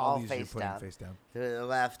 so all all these you're face putting down. face down. To the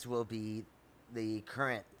left will be the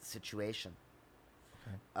current situation.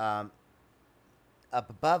 Okay. Up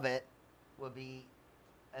above it will be,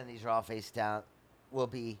 and these are all face down, will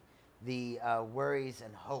be the worries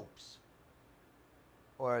and hopes,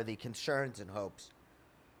 or the concerns and hopes.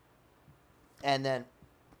 And then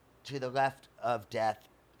to the left of death,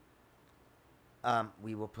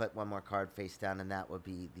 we will put one more card face down, and that will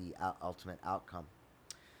be the ultimate outcome.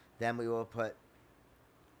 Then we will put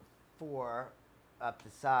 4 up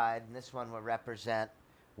the side, and this one will represent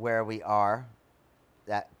where we are.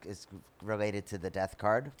 That is related to the death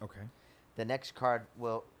card. Okay. The next card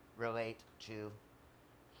will relate to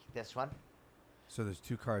this one. So there's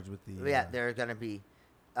 2 cards with the. Yeah, they're going to be.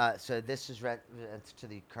 So this is to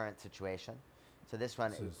the current situation. So this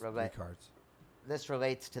one So 3 cards. This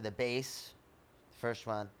relates to the base, the first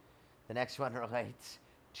one. The next one relates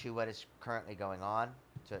to what is currently going on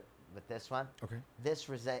with this one. Okay. This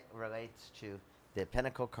relates to the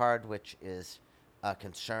Pinnacle card, which is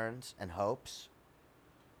concerns and hopes.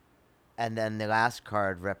 And then the last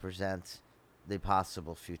card represents the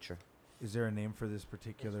possible future. Is there a name for this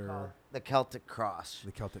particular? The Celtic Cross.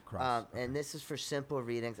 The Celtic Cross. Okay. And this is for simple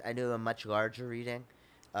readings. I do a much larger reading.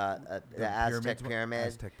 The Aztec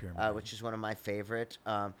Pyramid, Pyramid. which is one of my favorite.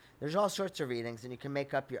 There's all sorts of readings, and you can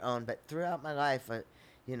make up your own. But throughout my life,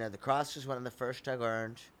 the cross was one of the first I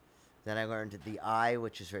learned. Then I learned the eye,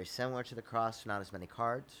 which is very similar to the cross, not as many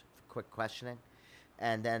cards, for quick questioning.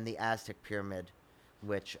 And then the Aztec Pyramid,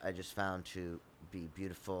 which I just found to be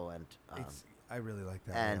beautiful and I really like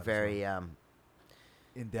that. And very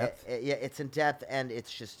in depth. Yeah, it's in depth, and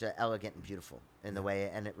it's just elegant and beautiful in the way,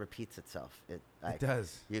 and it repeats itself. It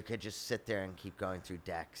does. You could just sit there and keep going through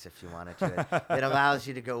decks if you wanted to. It allows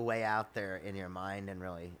you to go way out there in your mind and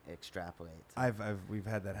really extrapolate. We've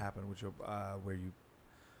had that happen, which where you.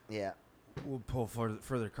 Yeah. We'll pull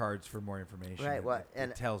further cards for more information. Right.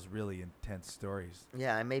 It tells really intense stories.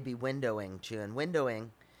 Yeah, I may be windowing too, and windowing,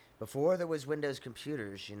 before there was Windows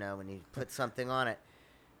computers, when you put something on it,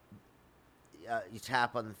 you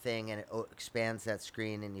tap on the thing and it expands that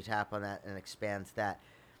screen, and you tap on that and it expands that.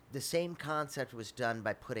 The same concept was done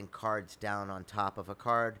by putting cards down on top of a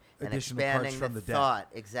card and expanding from the thought.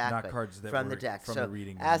 Deck, exactly. Not cards that from were the deck. From so the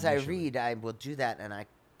reading as initially. I read, I will do that, and I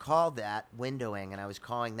call that windowing, and I was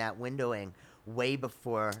calling that windowing way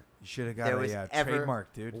before you should have got there was ever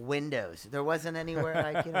trademark, dude. Windows. There wasn't anywhere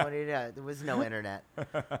like there was no internet.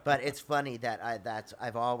 But it's funny that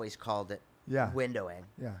I've always called it windowing.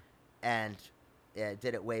 Yeah. And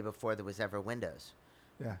did it way before there was ever Windows.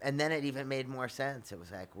 Yeah. And then it even made more sense. It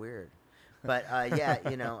was like weird. But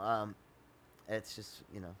it's just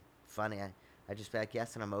funny. I just be like,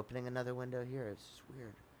 yes, and I'm opening another window here. It's just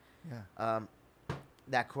weird. Yeah.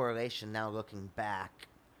 That correlation, now looking back,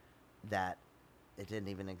 that it didn't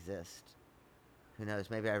even exist. Who knows?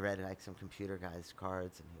 Maybe I read like some computer guy's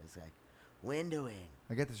cards, and he was like, windowing.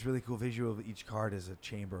 I get this really cool visual of each card as a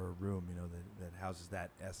chamber or room, that houses that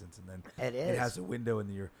essence, and then it has a window,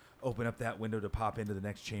 and you open up that window to pop into the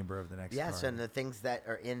next chamber of the next card. Yes, and the things that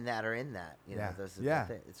are in that are in that. Those are the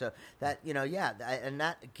things. So that and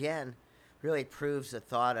that again really proves the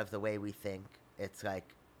thought of the way we think. It's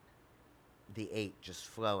like the 8 just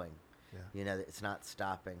flowing. Yeah. It's not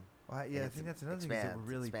stopping. Well, I think that's another thing.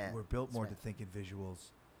 Is that we're built more to think in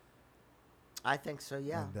visuals. I think so.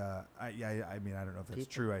 Yeah. And I mean, I don't know if that's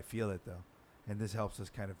true. I feel it though, and this helps us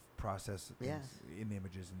kind of process things in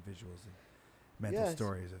images and visuals and mental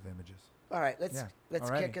stories of images. All right, let's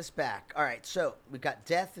kick us back. All right, so we've got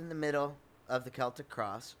death in the middle of the Celtic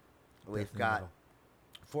Cross. We've got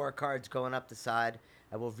 4 cards going up the side.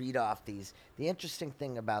 I will read off these. The interesting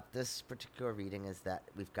thing about this particular reading is that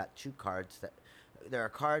we've got 2 cards there are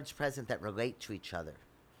cards present that relate to each other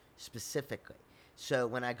specifically. So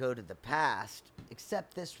when I go to the past,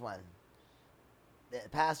 except this one, the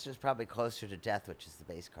past is probably closer to death, which is the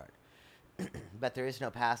base card. But there is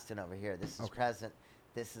no past in over here. This is present.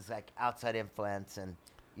 This is like outside influence and,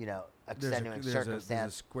 extenuating circumstance.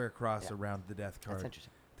 There's a square cross around the death card. That's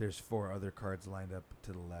interesting. There's 4 other cards lined up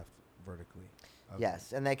to the left vertically.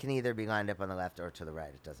 Yes, and they can either be lined up on the left or to the right.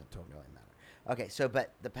 It doesn't totally matter. Okay, so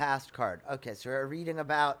but the past card. Okay, so we're reading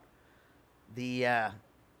about the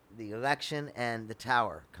election, and the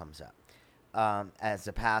tower comes up as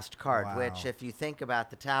a past card, which, if you think about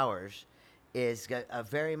the towers, is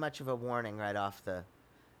very much of a warning right off the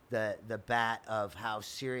bat of how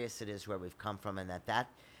serious it is where we've come from, and that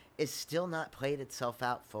is still not played itself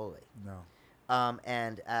out fully. No.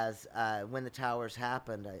 And as when the towers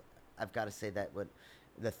happened, I've got to say that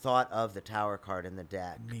the thought of the tower card in the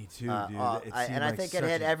deck. Me too, dude. I think it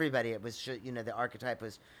hit everybody. It was the archetype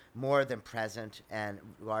was more than present and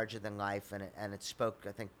larger than life, and it spoke.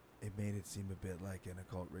 I think it made it seem a bit like an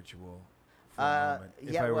occult ritual. For a moment.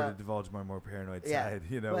 If I were to divulge my more paranoid side,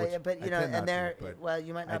 you know, you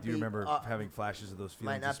might not. I do remember having flashes of those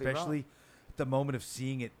feelings, especially the moment of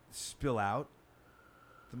seeing it spill out.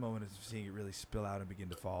 The moment of seeing it really spill out and begin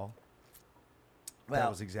to fall. Well, that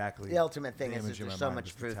was exactly the ultimate thing. Is there's so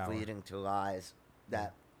much truth leading to lies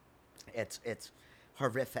that it's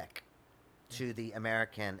horrific to the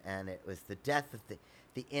American, and it was the death of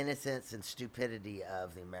the innocence and stupidity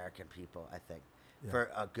of the American people, I think, for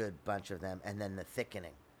a good bunch of them, and then the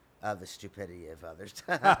thickening of the stupidity of others.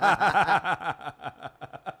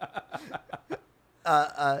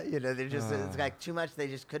 They're just it's like too much. They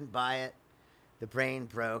just couldn't buy it. The brain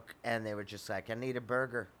broke, and they were just like, I need a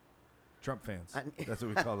burger. Trump fans. That's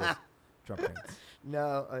what we call those. Trump fans.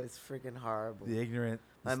 No, it's freaking horrible. The ignorant.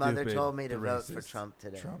 My mother told me to vote for Trump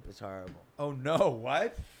today. It was horrible. Oh no!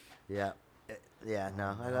 What? Yeah,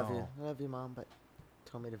 No, I love you. I love you, Mom, but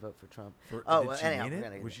told me to vote for Trump. Did she mean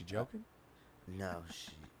it? Was she joking? No,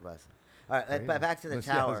 she wasn't. All right, back to the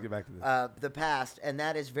tower. Let's get back to this. The past, and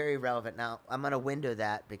that is very relevant. Now, I'm going to window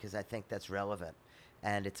that because I think that's relevant,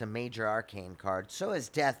 and it's a major arcane card. So is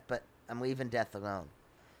death, but I'm leaving death alone.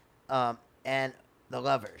 And the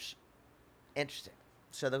lovers. Interesting.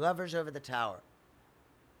 So the lovers over the tower.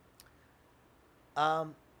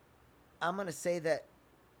 I'm going to say that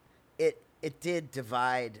it did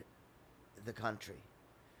divide the country.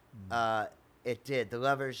 It did. The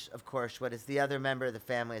lovers, of course, what is the other member of the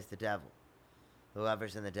family is the devil. The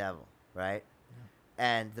lovers and the devil, right?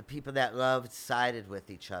 Yeah. And the people that loved sided with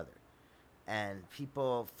each other. And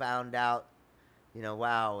people found out,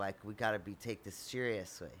 wow, like, we got to take this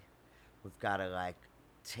seriously. We've got to,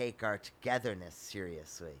 take our togetherness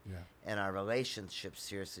seriously and our relationships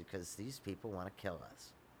seriously, because these people want to kill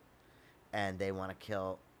us. And they want to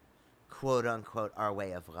kill, quote unquote, our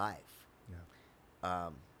way of life. Yeah.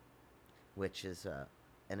 Which is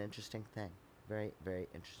an interesting thing. Very, very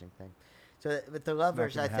interesting thing. So with the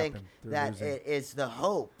lovers, I think that it is the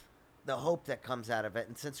hope that comes out of it.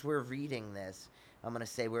 And since we're reading this, I'm going to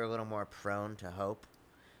say we're a little more prone to hope.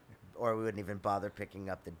 Or we wouldn't even bother picking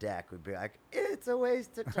up the deck. We'd be like, it's a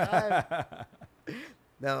waste of time.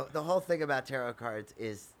 No, the whole thing about tarot cards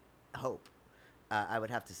is hope. I would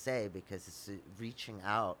have to say, because it's reaching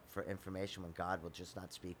out for information when God will just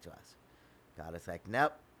not speak to us. God is like,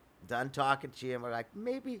 nope, done talking to you. And we're like,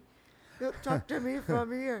 maybe he'll talk to me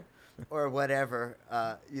from here. Or whatever,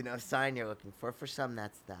 sign you're looking for. For some,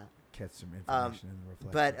 that's that. Catch some information in the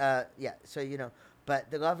reflection.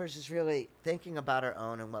 But the lovers is really thinking about our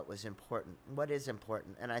own and what was important, what is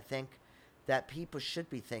important. And I think that people should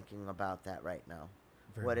be thinking about that right now.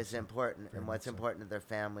 What is important and what's important to their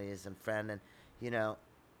families and friend. And,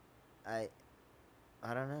 I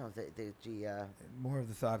don't know. More of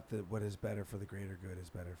the thought that what is better for the greater good is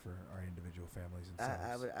better for our individual families and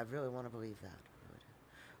selves. I really want to believe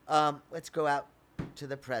that. Let's go out to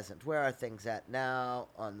the present. Where are things at now?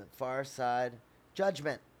 On the far side,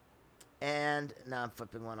 judgment. And now I'm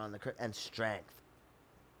flipping one on and strength.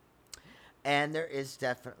 And there is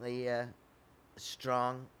definitely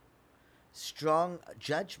strong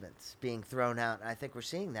judgments being thrown out. And I think we're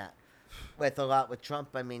seeing that with Trump.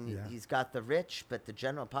 I mean, he's got the rich, but the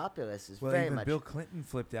general populace is very much. Bill Clinton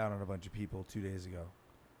flipped out on a bunch of people 2 days ago.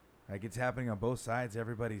 Like, it's happening on both sides.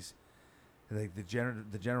 Everybody's like the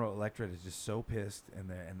general electorate is just so pissed,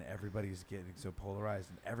 and everybody's getting so polarized,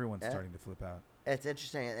 and everyone's starting to flip out. It's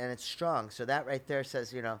interesting, and it's strong. So that right there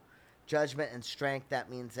says, judgment and strength. That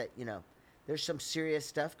means that, there's some serious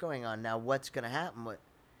stuff going on. Now, what's going to happen?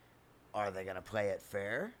 Are they going to play it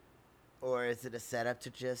fair? Or is it a setup to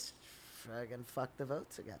just friggin' fuck the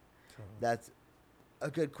votes again? Totally. That's a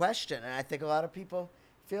good question. And I think a lot of people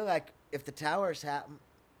feel like if the towers happen,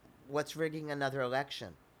 what's rigging another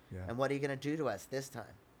election? Yeah. And what are you going to do to us this time?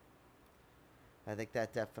 I think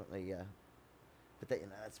that definitely,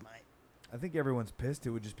 that's my... I think everyone's pissed.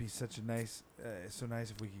 It would just be such a nice, so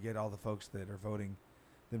nice if we could get all the folks that are voting,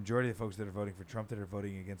 the majority of the folks that are voting for Trump that are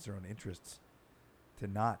voting against their own interests, to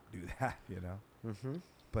not do that, Mm-hmm.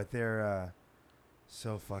 But they're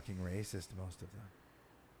so fucking racist, most of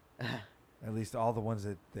them. At least all the ones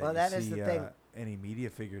that that you is see the thing. Any media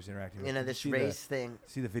figures interacting with. This race thing.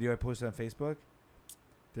 See the video I posted on Facebook?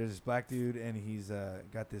 There's this black dude, and he's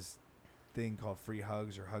got this thing called Free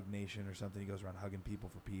Hugs or Hug Nation or something. He goes around hugging people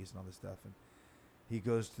for peace and all this stuff. And he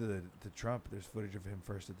goes to Trump. There's footage of him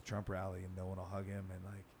first at the Trump rally, and no one will hug him. And,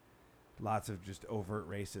 like, lots of just overt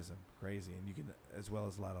racism. Crazy. And you can, as well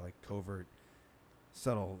as a lot of, like, covert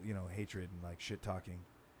subtle, hatred and like shit talking.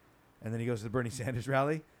 And then he goes to the Bernie Sanders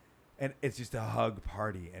rally, and it's just a hug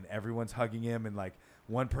party, and everyone's hugging him, and like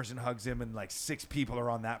one person hugs him, and like 6 people are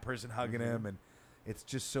on that person hugging him, and it's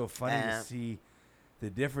just so funny to see the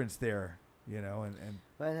difference there, and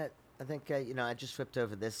Well, I think I just flipped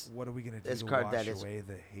over this. what are we gonna do this to card wash that is away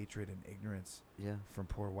the hatred and ignorance from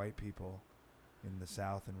poor white people in the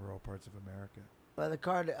South and rural parts of America? Well, the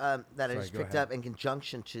card that I just Go picked ahead. up in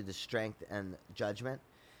conjunction to the strength and judgment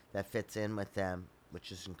that fits in with them,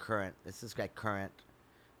 which is in current. This is like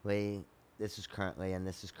currently. This is currently, and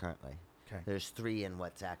this is currently. Okay. There's 3 in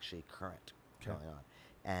what's actually current Okay. going on.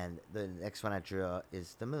 And the next one I drew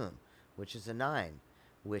is the moon, which is a 9,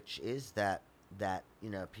 which is that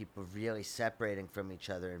people really separating from each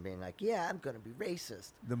other and being like, yeah, I'm going to be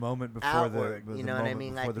racist. The moment before Outward, the you know what I moment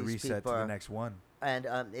mean? before Like the these reset to people the are- next one. And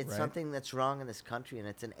it's Right. something that's wrong in this country, and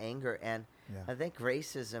it's an anger. And Yeah. I think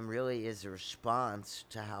racism really is a response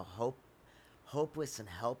to how hopeless and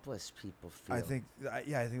helpless people feel. I think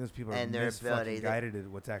those people are And their ability, fucking guided at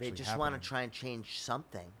what's actually they just happening. want to try and change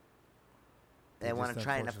something. They They want just, to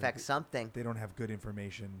try and unfortunately, affect something. They don't have good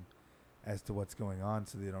information as to what's going on,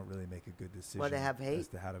 so they don't really make a good decision. Well, they have hate. as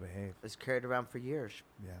to how to behave. It's carried around for years.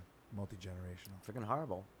 Yeah, multi-generational. Freaking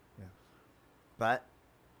horrible. Yeah. But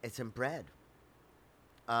it's inbred.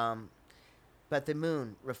 But the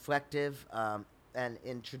moon, reflective, and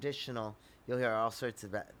in traditional, you'll hear all sorts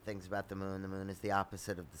of things about the moon. The moon is the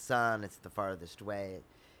opposite of the sun. It's the farthest away.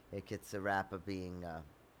 It gets a rap of being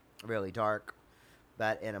really dark,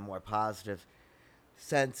 but in a more positive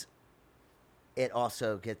sense. It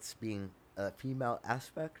also gets being a female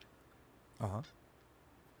aspect of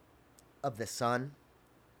the sun.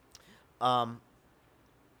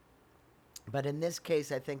 But in this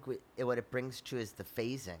case, I think what it brings to is the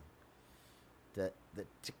phasing, the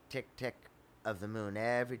tick tick tick of the moon.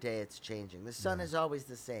 Every day it's changing. The sun is always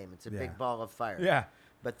the same. It's a big ball of fire. Yeah.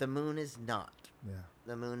 But the moon is not. Yeah.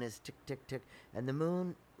 The moon is tick tick tick, and the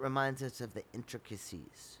moon reminds us of the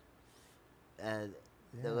intricacies, and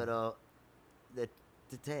the little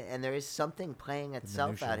and there is something playing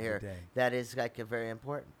itself out here that is like a very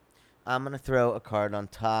important. I'm gonna throw a card on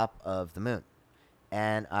top of the moon,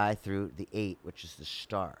 and I threw the 8, which is the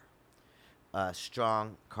star, a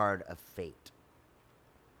strong card of fate.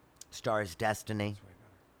 Star is destiny. That's way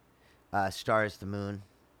better. Star is the moon,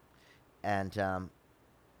 and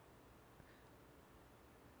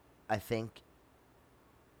I think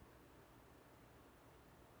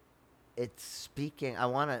it's speaking. I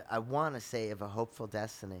wanna say of a hopeful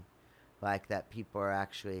destiny, like that people are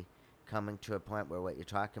actually coming to a point where what you're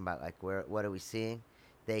talking about, like what are we seeing?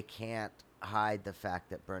 They can't hide the fact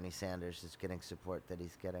that Bernie Sanders is getting support that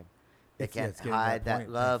he's getting. They can't hide that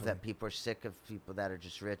love that people are sick of people that are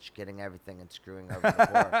just rich getting everything and screwing over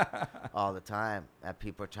the poor all the time. That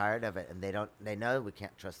people are tired of it, and they know we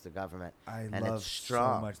can't trust the government. I and love it's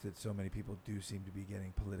strong. so much that so many people do seem to be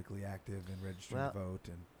getting politically active and registering to vote,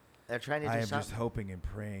 and they're trying to do I am something. just hoping and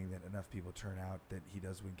praying that enough people turn out that he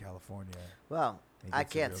does win California. Well, I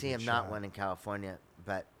gets a can't real see good him not shot. winning California,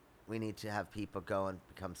 but we need to have people go and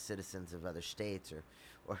become citizens of other states or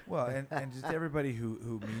Well, and just everybody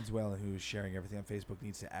who means well and who is sharing everything on Facebook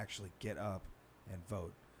needs to actually get up and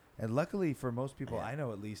vote. And luckily for most people, I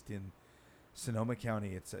know at least in Sonoma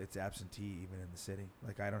County, it's absentee even in the city.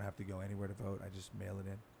 Like I don't have to go anywhere to vote. I just mail it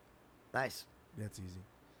in. Nice. That's easy.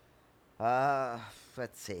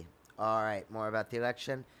 Let's see. All right, more about the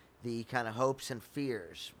election, the kind of hopes and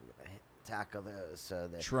fears. We're gonna tackle those. So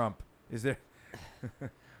that Trump. Is there?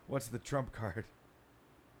 What's the Trump card?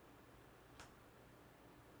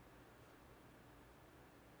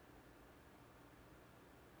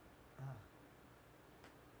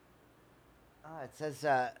 it says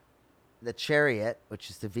the chariot, which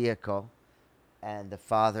is the vehicle, and the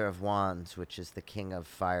Father of Wands, which is the King of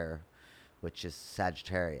Fire, which is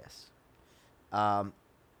Sagittarius. And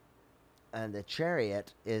the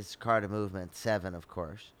chariot is card of movement 7, of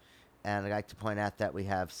course. And I'd like to point out that we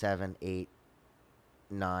have 7, 8,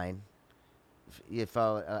 9. You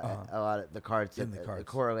follow a lot of the cards, In the cards. the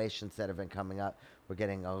correlations that have been coming up. We're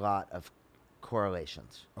getting a lot of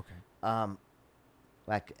correlations. Okay.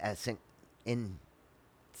 Like in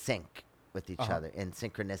sync with each other, in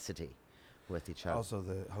synchronicity with each other. Also,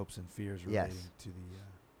 the hopes and fears relating to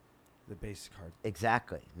the base card.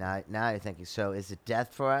 Exactly. Now you're thinking. So, is it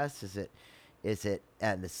death for us? Is it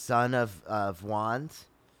and the Son of Wands?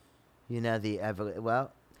 You know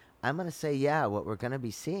well, I'm going to say what we're going to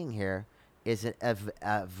be seeing here is an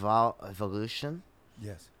evolution.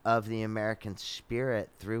 Yes. Of the American spirit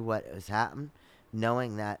through what has happened,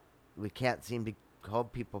 knowing that we can't seem to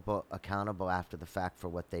hold people accountable after the fact for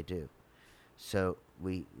what they do. So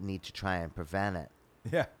we need to try and prevent it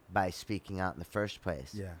Yeah. by speaking out in the first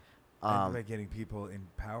place. Yeah. And by getting people in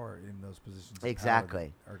power in those positions of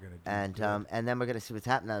exactly. power that are going to do good. And then we're going to see what's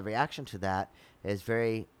happening. The reaction to that is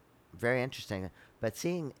very, very interesting. But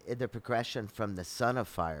seeing the progression from the son of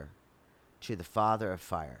fire to the father of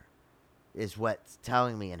fire is what's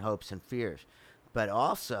telling me in hopes and fears. But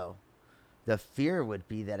also, the fear would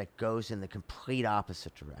be that it goes in the complete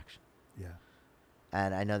opposite direction. Yeah.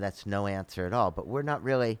 And I know that's no answer at all, but we weren't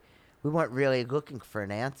really looking for an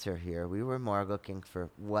answer here. We were more looking for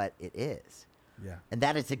what it is. Yeah. And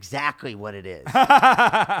that is exactly what it is.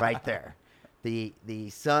 Right there. The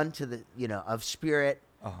son to the, of spirit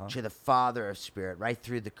to the father of spirit, right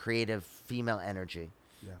through the creative female energy.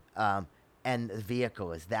 Yeah. And the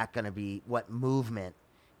vehicle, is that going to be, what movement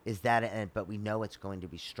is that? But we know it's going to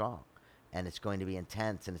be strong. And it's going to be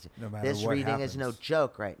intense. And No matter this what reading happens. is no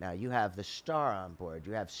joke right now. You have the star on board.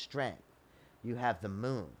 You have strength. You have the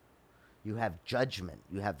moon. You have judgment.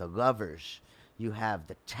 You have the lovers. You have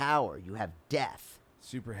the tower. You have death.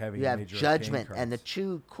 Super heavy. You have major judgment. arcane And the cards.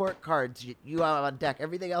 2 court cards you have on deck.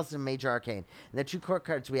 Everything else is major arcane. And the 2 court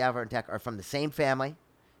cards we have on deck are from the same family.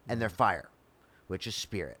 And they're fire, which is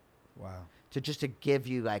spirit. Wow. So just to give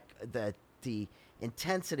you like the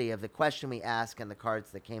intensity of the question we ask and the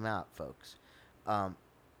cards that came out, folks,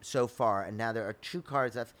 so far. And now there are 2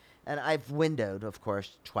 cards I've windowed, of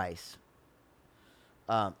course, twice.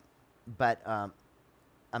 But I'm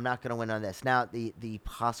not going to win on this. Now the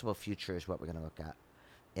possible future is what we're going to look at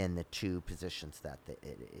in the 2 positions that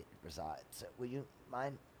it resides. So will you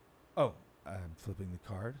mind? Oh, I'm flipping the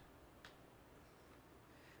card.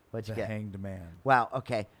 What'd you The get? Hanged Man. Wow.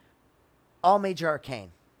 Okay. All major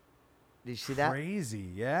arcane. Did you see that? Crazy,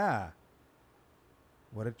 yeah.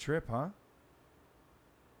 What a trip, huh?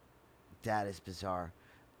 That is bizarre.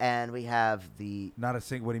 And we have the Not a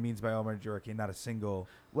single. What he means by all major arcane, not a single.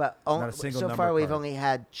 well. Not a single so number far, we've card. only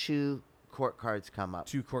had 2 court cards come up,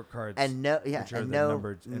 2 court cards. and no, yeah, which are and the no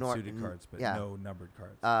numbered and suited cards, but yeah. no numbered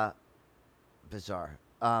cards. Bizarre.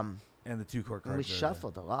 And the 2 court And cards we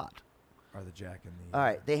shuffled a lot. are the Jack and the. All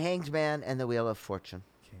right, the Hanged Man and the Wheel of Fortune.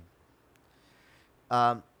 King.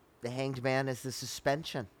 The Hanged Man is the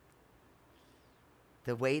suspension,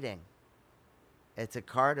 the waiting. It's a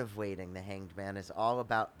card of waiting. The Hanged Man is all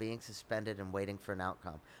about being suspended and waiting for an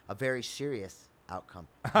outcome, a very serious outcome,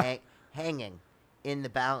 hanging in the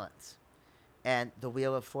balance. And the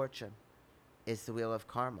Wheel of Fortune is the Wheel of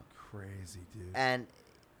Karma. Crazy, dude. And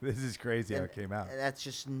This is crazy how it came out. that's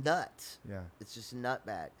just nuts. Yeah. It's just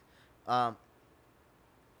nutbag.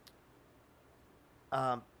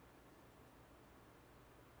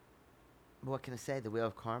 What can I say? The Wheel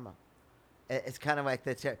of Karma. It's kind of like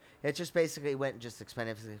the. It just basically went and just explained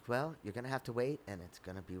it. Like, well, you're gonna have to wait, and it's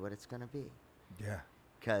gonna be what it's gonna be. Yeah.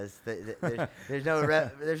 Because there's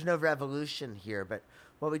no revolution here. But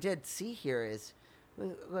what we did see here is,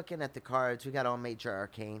 looking at the cards, we got all major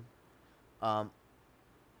arcane, and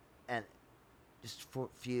just for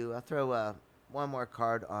few. I'll throw one more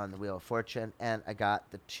card on the Wheel of Fortune, and I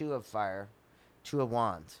got the 2 of Fire, 2 of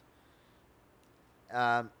Wands.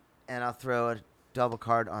 And I'll throw a double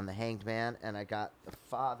card on the Hanged Man, and I got the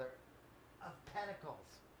Father of Pentacles.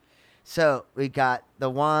 So we got the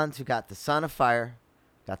Wands, we got the Son of Fire,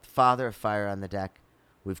 got the Father of Fire on the deck.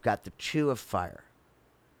 We've got the 2 of Fire,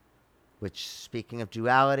 which, speaking of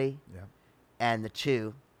duality, Yeah. and the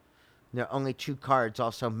 2, there are only 2 cards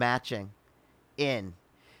also matching in.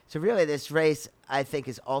 So really, this race, I think,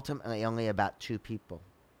 is ultimately only about 2 people.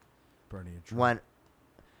 Bernie and Trump. One.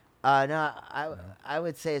 No, I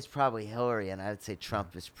would say it's probably Hillary, and I would say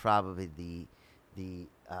Trump is probably the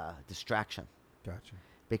distraction Gotcha.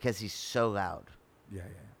 because he's so loud. Yeah, yeah.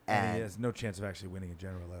 And he And- has no chance of actually winning a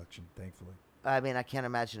general election, thankfully. I mean, I can't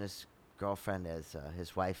imagine his girlfriend as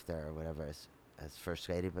his wife there or whatever as first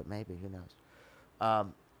lady, but maybe, who knows?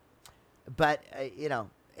 But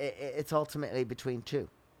it's ultimately between 2.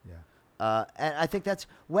 Yeah. And I think that's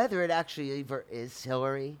whether it actually either is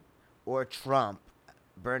Hillary or Trump.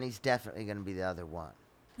 Bernie's definitely going to be the other one.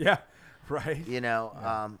 Yeah. Right.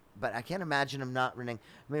 Yeah. But I can't imagine him not running.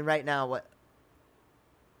 I mean, right now,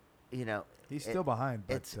 He's still behind,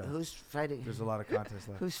 but it's who's fighting? there's a lot of contest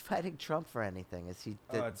left. Who's fighting Trump for anything? Is he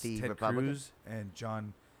It's the Ted Republican? Cruz and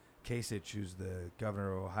John Kasich, who's the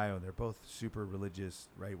governor of Ohio. They're both super religious,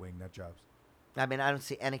 right-wing nut jobs. I mean, I don't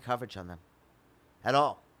see any coverage on them at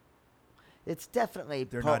all. It's definitely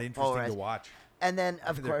They're not interesting polarized. to watch. And then,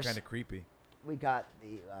 of They're course, kind of creepy. we got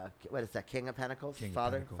the what is that? King of Pentacles, King of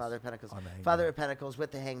Father, Pentacles Father of Pentacles, on the Hangman. Father of Pentacles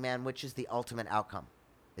with the Hangman, which is the ultimate outcome.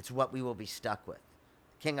 It's what we will be stuck with.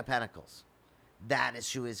 King of Pentacles, that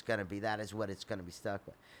is who is going to be. That is what it's going to be stuck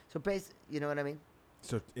with. So you know what I mean?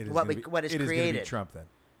 So it is What gonna be, what is it is gonna created? be Trump then.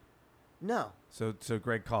 No, So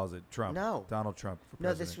Greg calls it Trump. No. Donald Trump for no.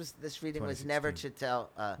 president. This reading was never to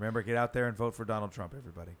 2016. tell. Remember, get out there and vote for Donald Trump,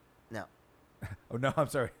 everybody. No, Oh no, I'm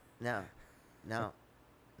sorry. no, no,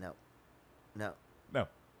 no, no, No. no.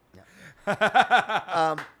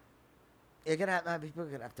 You're gonna have, people are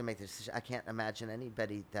gonna have to make this decision. I can't imagine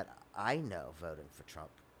anybody that I know voting for Trump.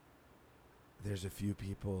 There's a few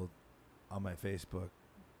people on my Facebook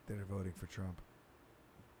that are voting for Trump,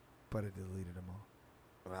 but I deleted them all.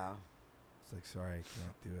 Wow. It's like, sorry, I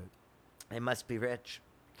can't do it. They must be rich,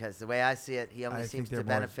 because the way I see it, he only seems to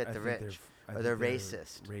benefit the rich. Or they're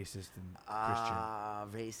racist. Racist and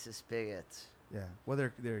Racist bigots. Christian. Yeah. Well,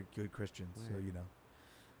 they're good Christians, so you know.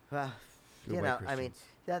 Well, Good you white know, I mean,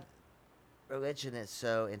 Christians. that religion is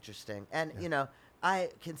so interesting. And, you know, I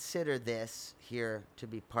consider this here to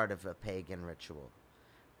be part of a pagan ritual,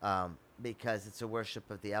 because it's a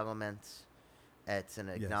worship of the elements. It's an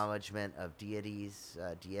acknowledgement of deities,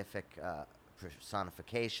 deific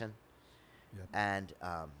personification, and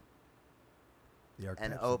an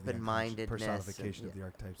open-mindedness, personification of the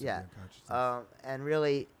archetypes of the unconscious. and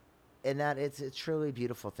really, in that it's a truly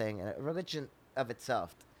beautiful thing, and a religion of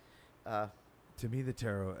itself. To me, the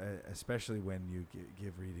tarot, especially when you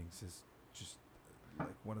give readings, is just like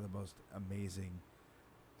one of the most amazing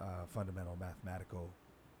fundamental mathematical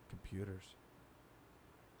computers.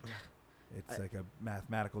 It's like a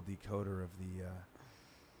mathematical decoder of the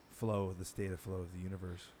flow, the state of flow of the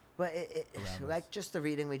universe. But like just the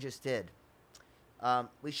reading we just did,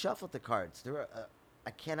 we shuffled the cards. There were,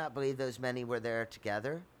 I cannot believe those many were there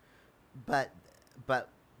together, but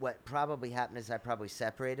what probably happened is I probably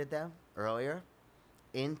separated them earlier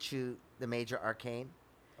into the major arcane.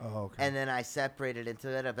 Oh, okay. And then I separated into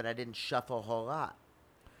that, but I didn't shuffle a whole lot.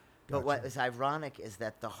 Gotcha. But what is ironic is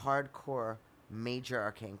that the hardcore major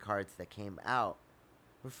arcane cards that came out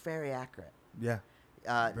were very accurate. Yeah.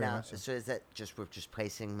 Now, so is that just we're just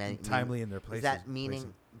placing timely in their places? Is that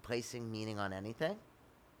placing meaning on anything?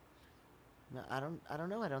 No, I don't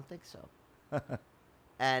know. I don't think so.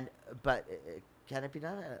 But can it be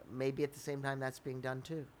done? Maybe at the same time that's being done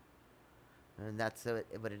too. And that's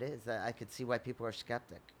what it is. I could see why people are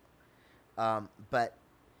skeptic. But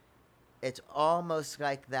it's almost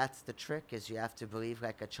like that's the trick, is you have to believe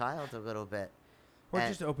like a child a little bit. Or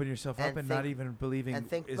just open yourself up and not even believing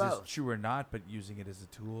is this true or not, but using it as a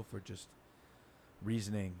tool for just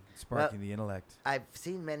reasoning, sparking the intellect. I've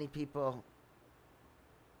seen many people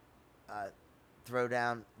throw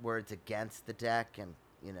down words against the deck and,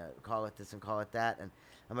 you know, call it this and call it that. And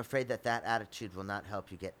I'm afraid that attitude will not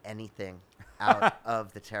help you get anything out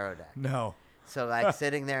of the tarot deck. No. So, like,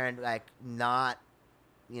 sitting there and, like, not,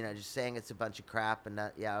 you know, just saying it's a bunch of crap and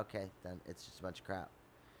not, yeah, okay, then it's just a bunch of crap.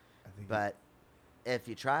 But if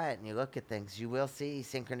you try it and you look at things, you will see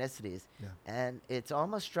synchronicities. Yeah. And it's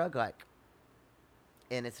almost drug-like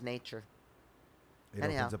in its nature. It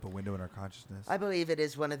opens up a window in our consciousness. I believe it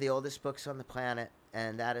is one of the oldest books on the planet,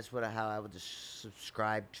 and that is how I would just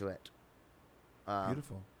subscribe to it.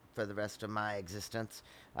 Beautiful. For the rest of my existence.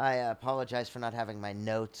 I apologize for not having my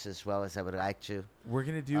notes as well as I would like to. We're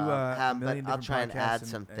going to do a million different I'll try and add podcasts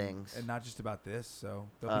some things. And not just about this, so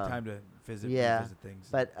there'll be time to revisit things.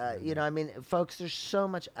 But, you know, I mean, folks, there's so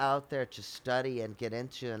much out there to study and get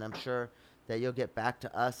into, and I'm sure that you'll get back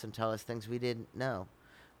to us and tell us things we didn't know.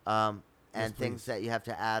 And things that you have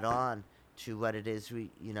to add on to what it is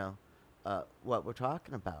what we're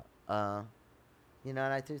talking about. You know,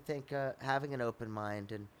 and I do think having an open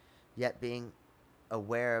mind and yet being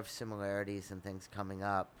aware of similarities and things coming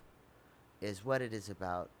up is what it is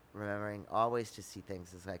about. Remembering always to see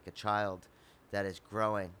things as like a child that is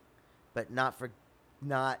growing, but not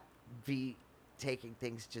be taking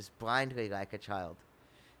things just blindly like a child,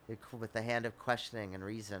 with the hand of questioning and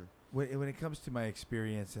reason. When it comes to my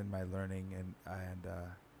experience and my learning and I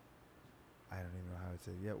don't even know how to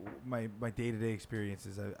say it. Yeah, my day-to-day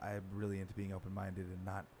experiences, I'm really into being open-minded and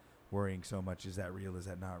not worrying so much, is that real, is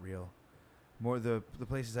that not real? More the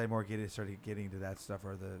places I started getting into that stuff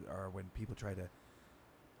are when people try to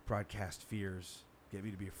broadcast fears, get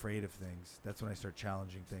me to be afraid of things. That's when I start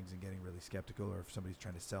challenging things and getting really skeptical, or if somebody's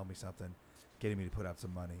trying to sell me something, getting me to put out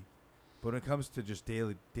some money. But when it comes to just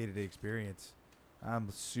day-to-day experience, I'm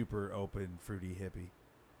super open, fruity hippie.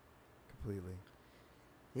 Completely.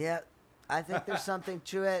 Yeah, I think there's something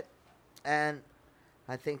to it. And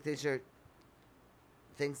I think these are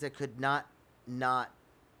things that could not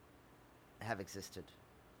have existed.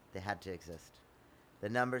 They had to exist. The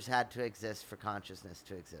numbers had to exist for consciousness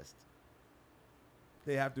to exist.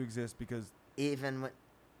 They have to exist because even when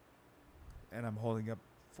and I'm holding up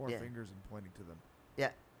 4 Yeah. fingers and pointing to them.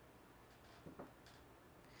 Yeah.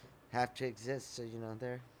 Have to exist, so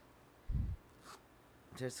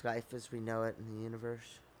there's life as we know it in the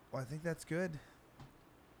universe. Well, I think that's good.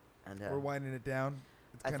 And We're winding it down.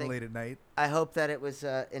 It's I kind of think- late at night. I hope that it was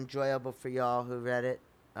enjoyable for y'all who read it.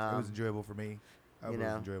 It was enjoyable for me. I hope it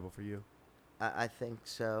was enjoyable for you. I think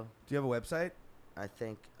so. Do you have a website? I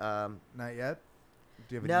think Not yet.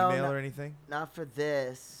 Do you have an No, email no- or anything? not for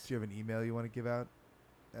this. Do you have an email you want to give out?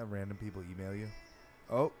 Have random people email you?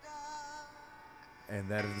 Oh. And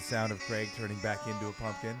that is the sound of Craig turning back into a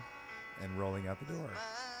pumpkin and rolling out the door.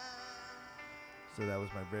 So that was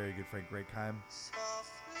my very good friend Greg Keim,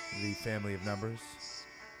 the family of numbers,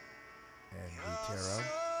 and the tarot.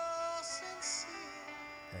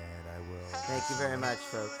 And I will... Thank you very much,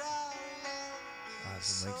 folks. I have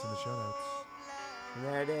some links in the show notes. And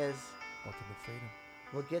there it is. Ultimate Freedom.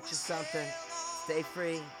 We'll get you something. Stay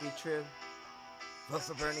free. Be true. Vote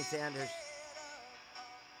for Bernie Sanders.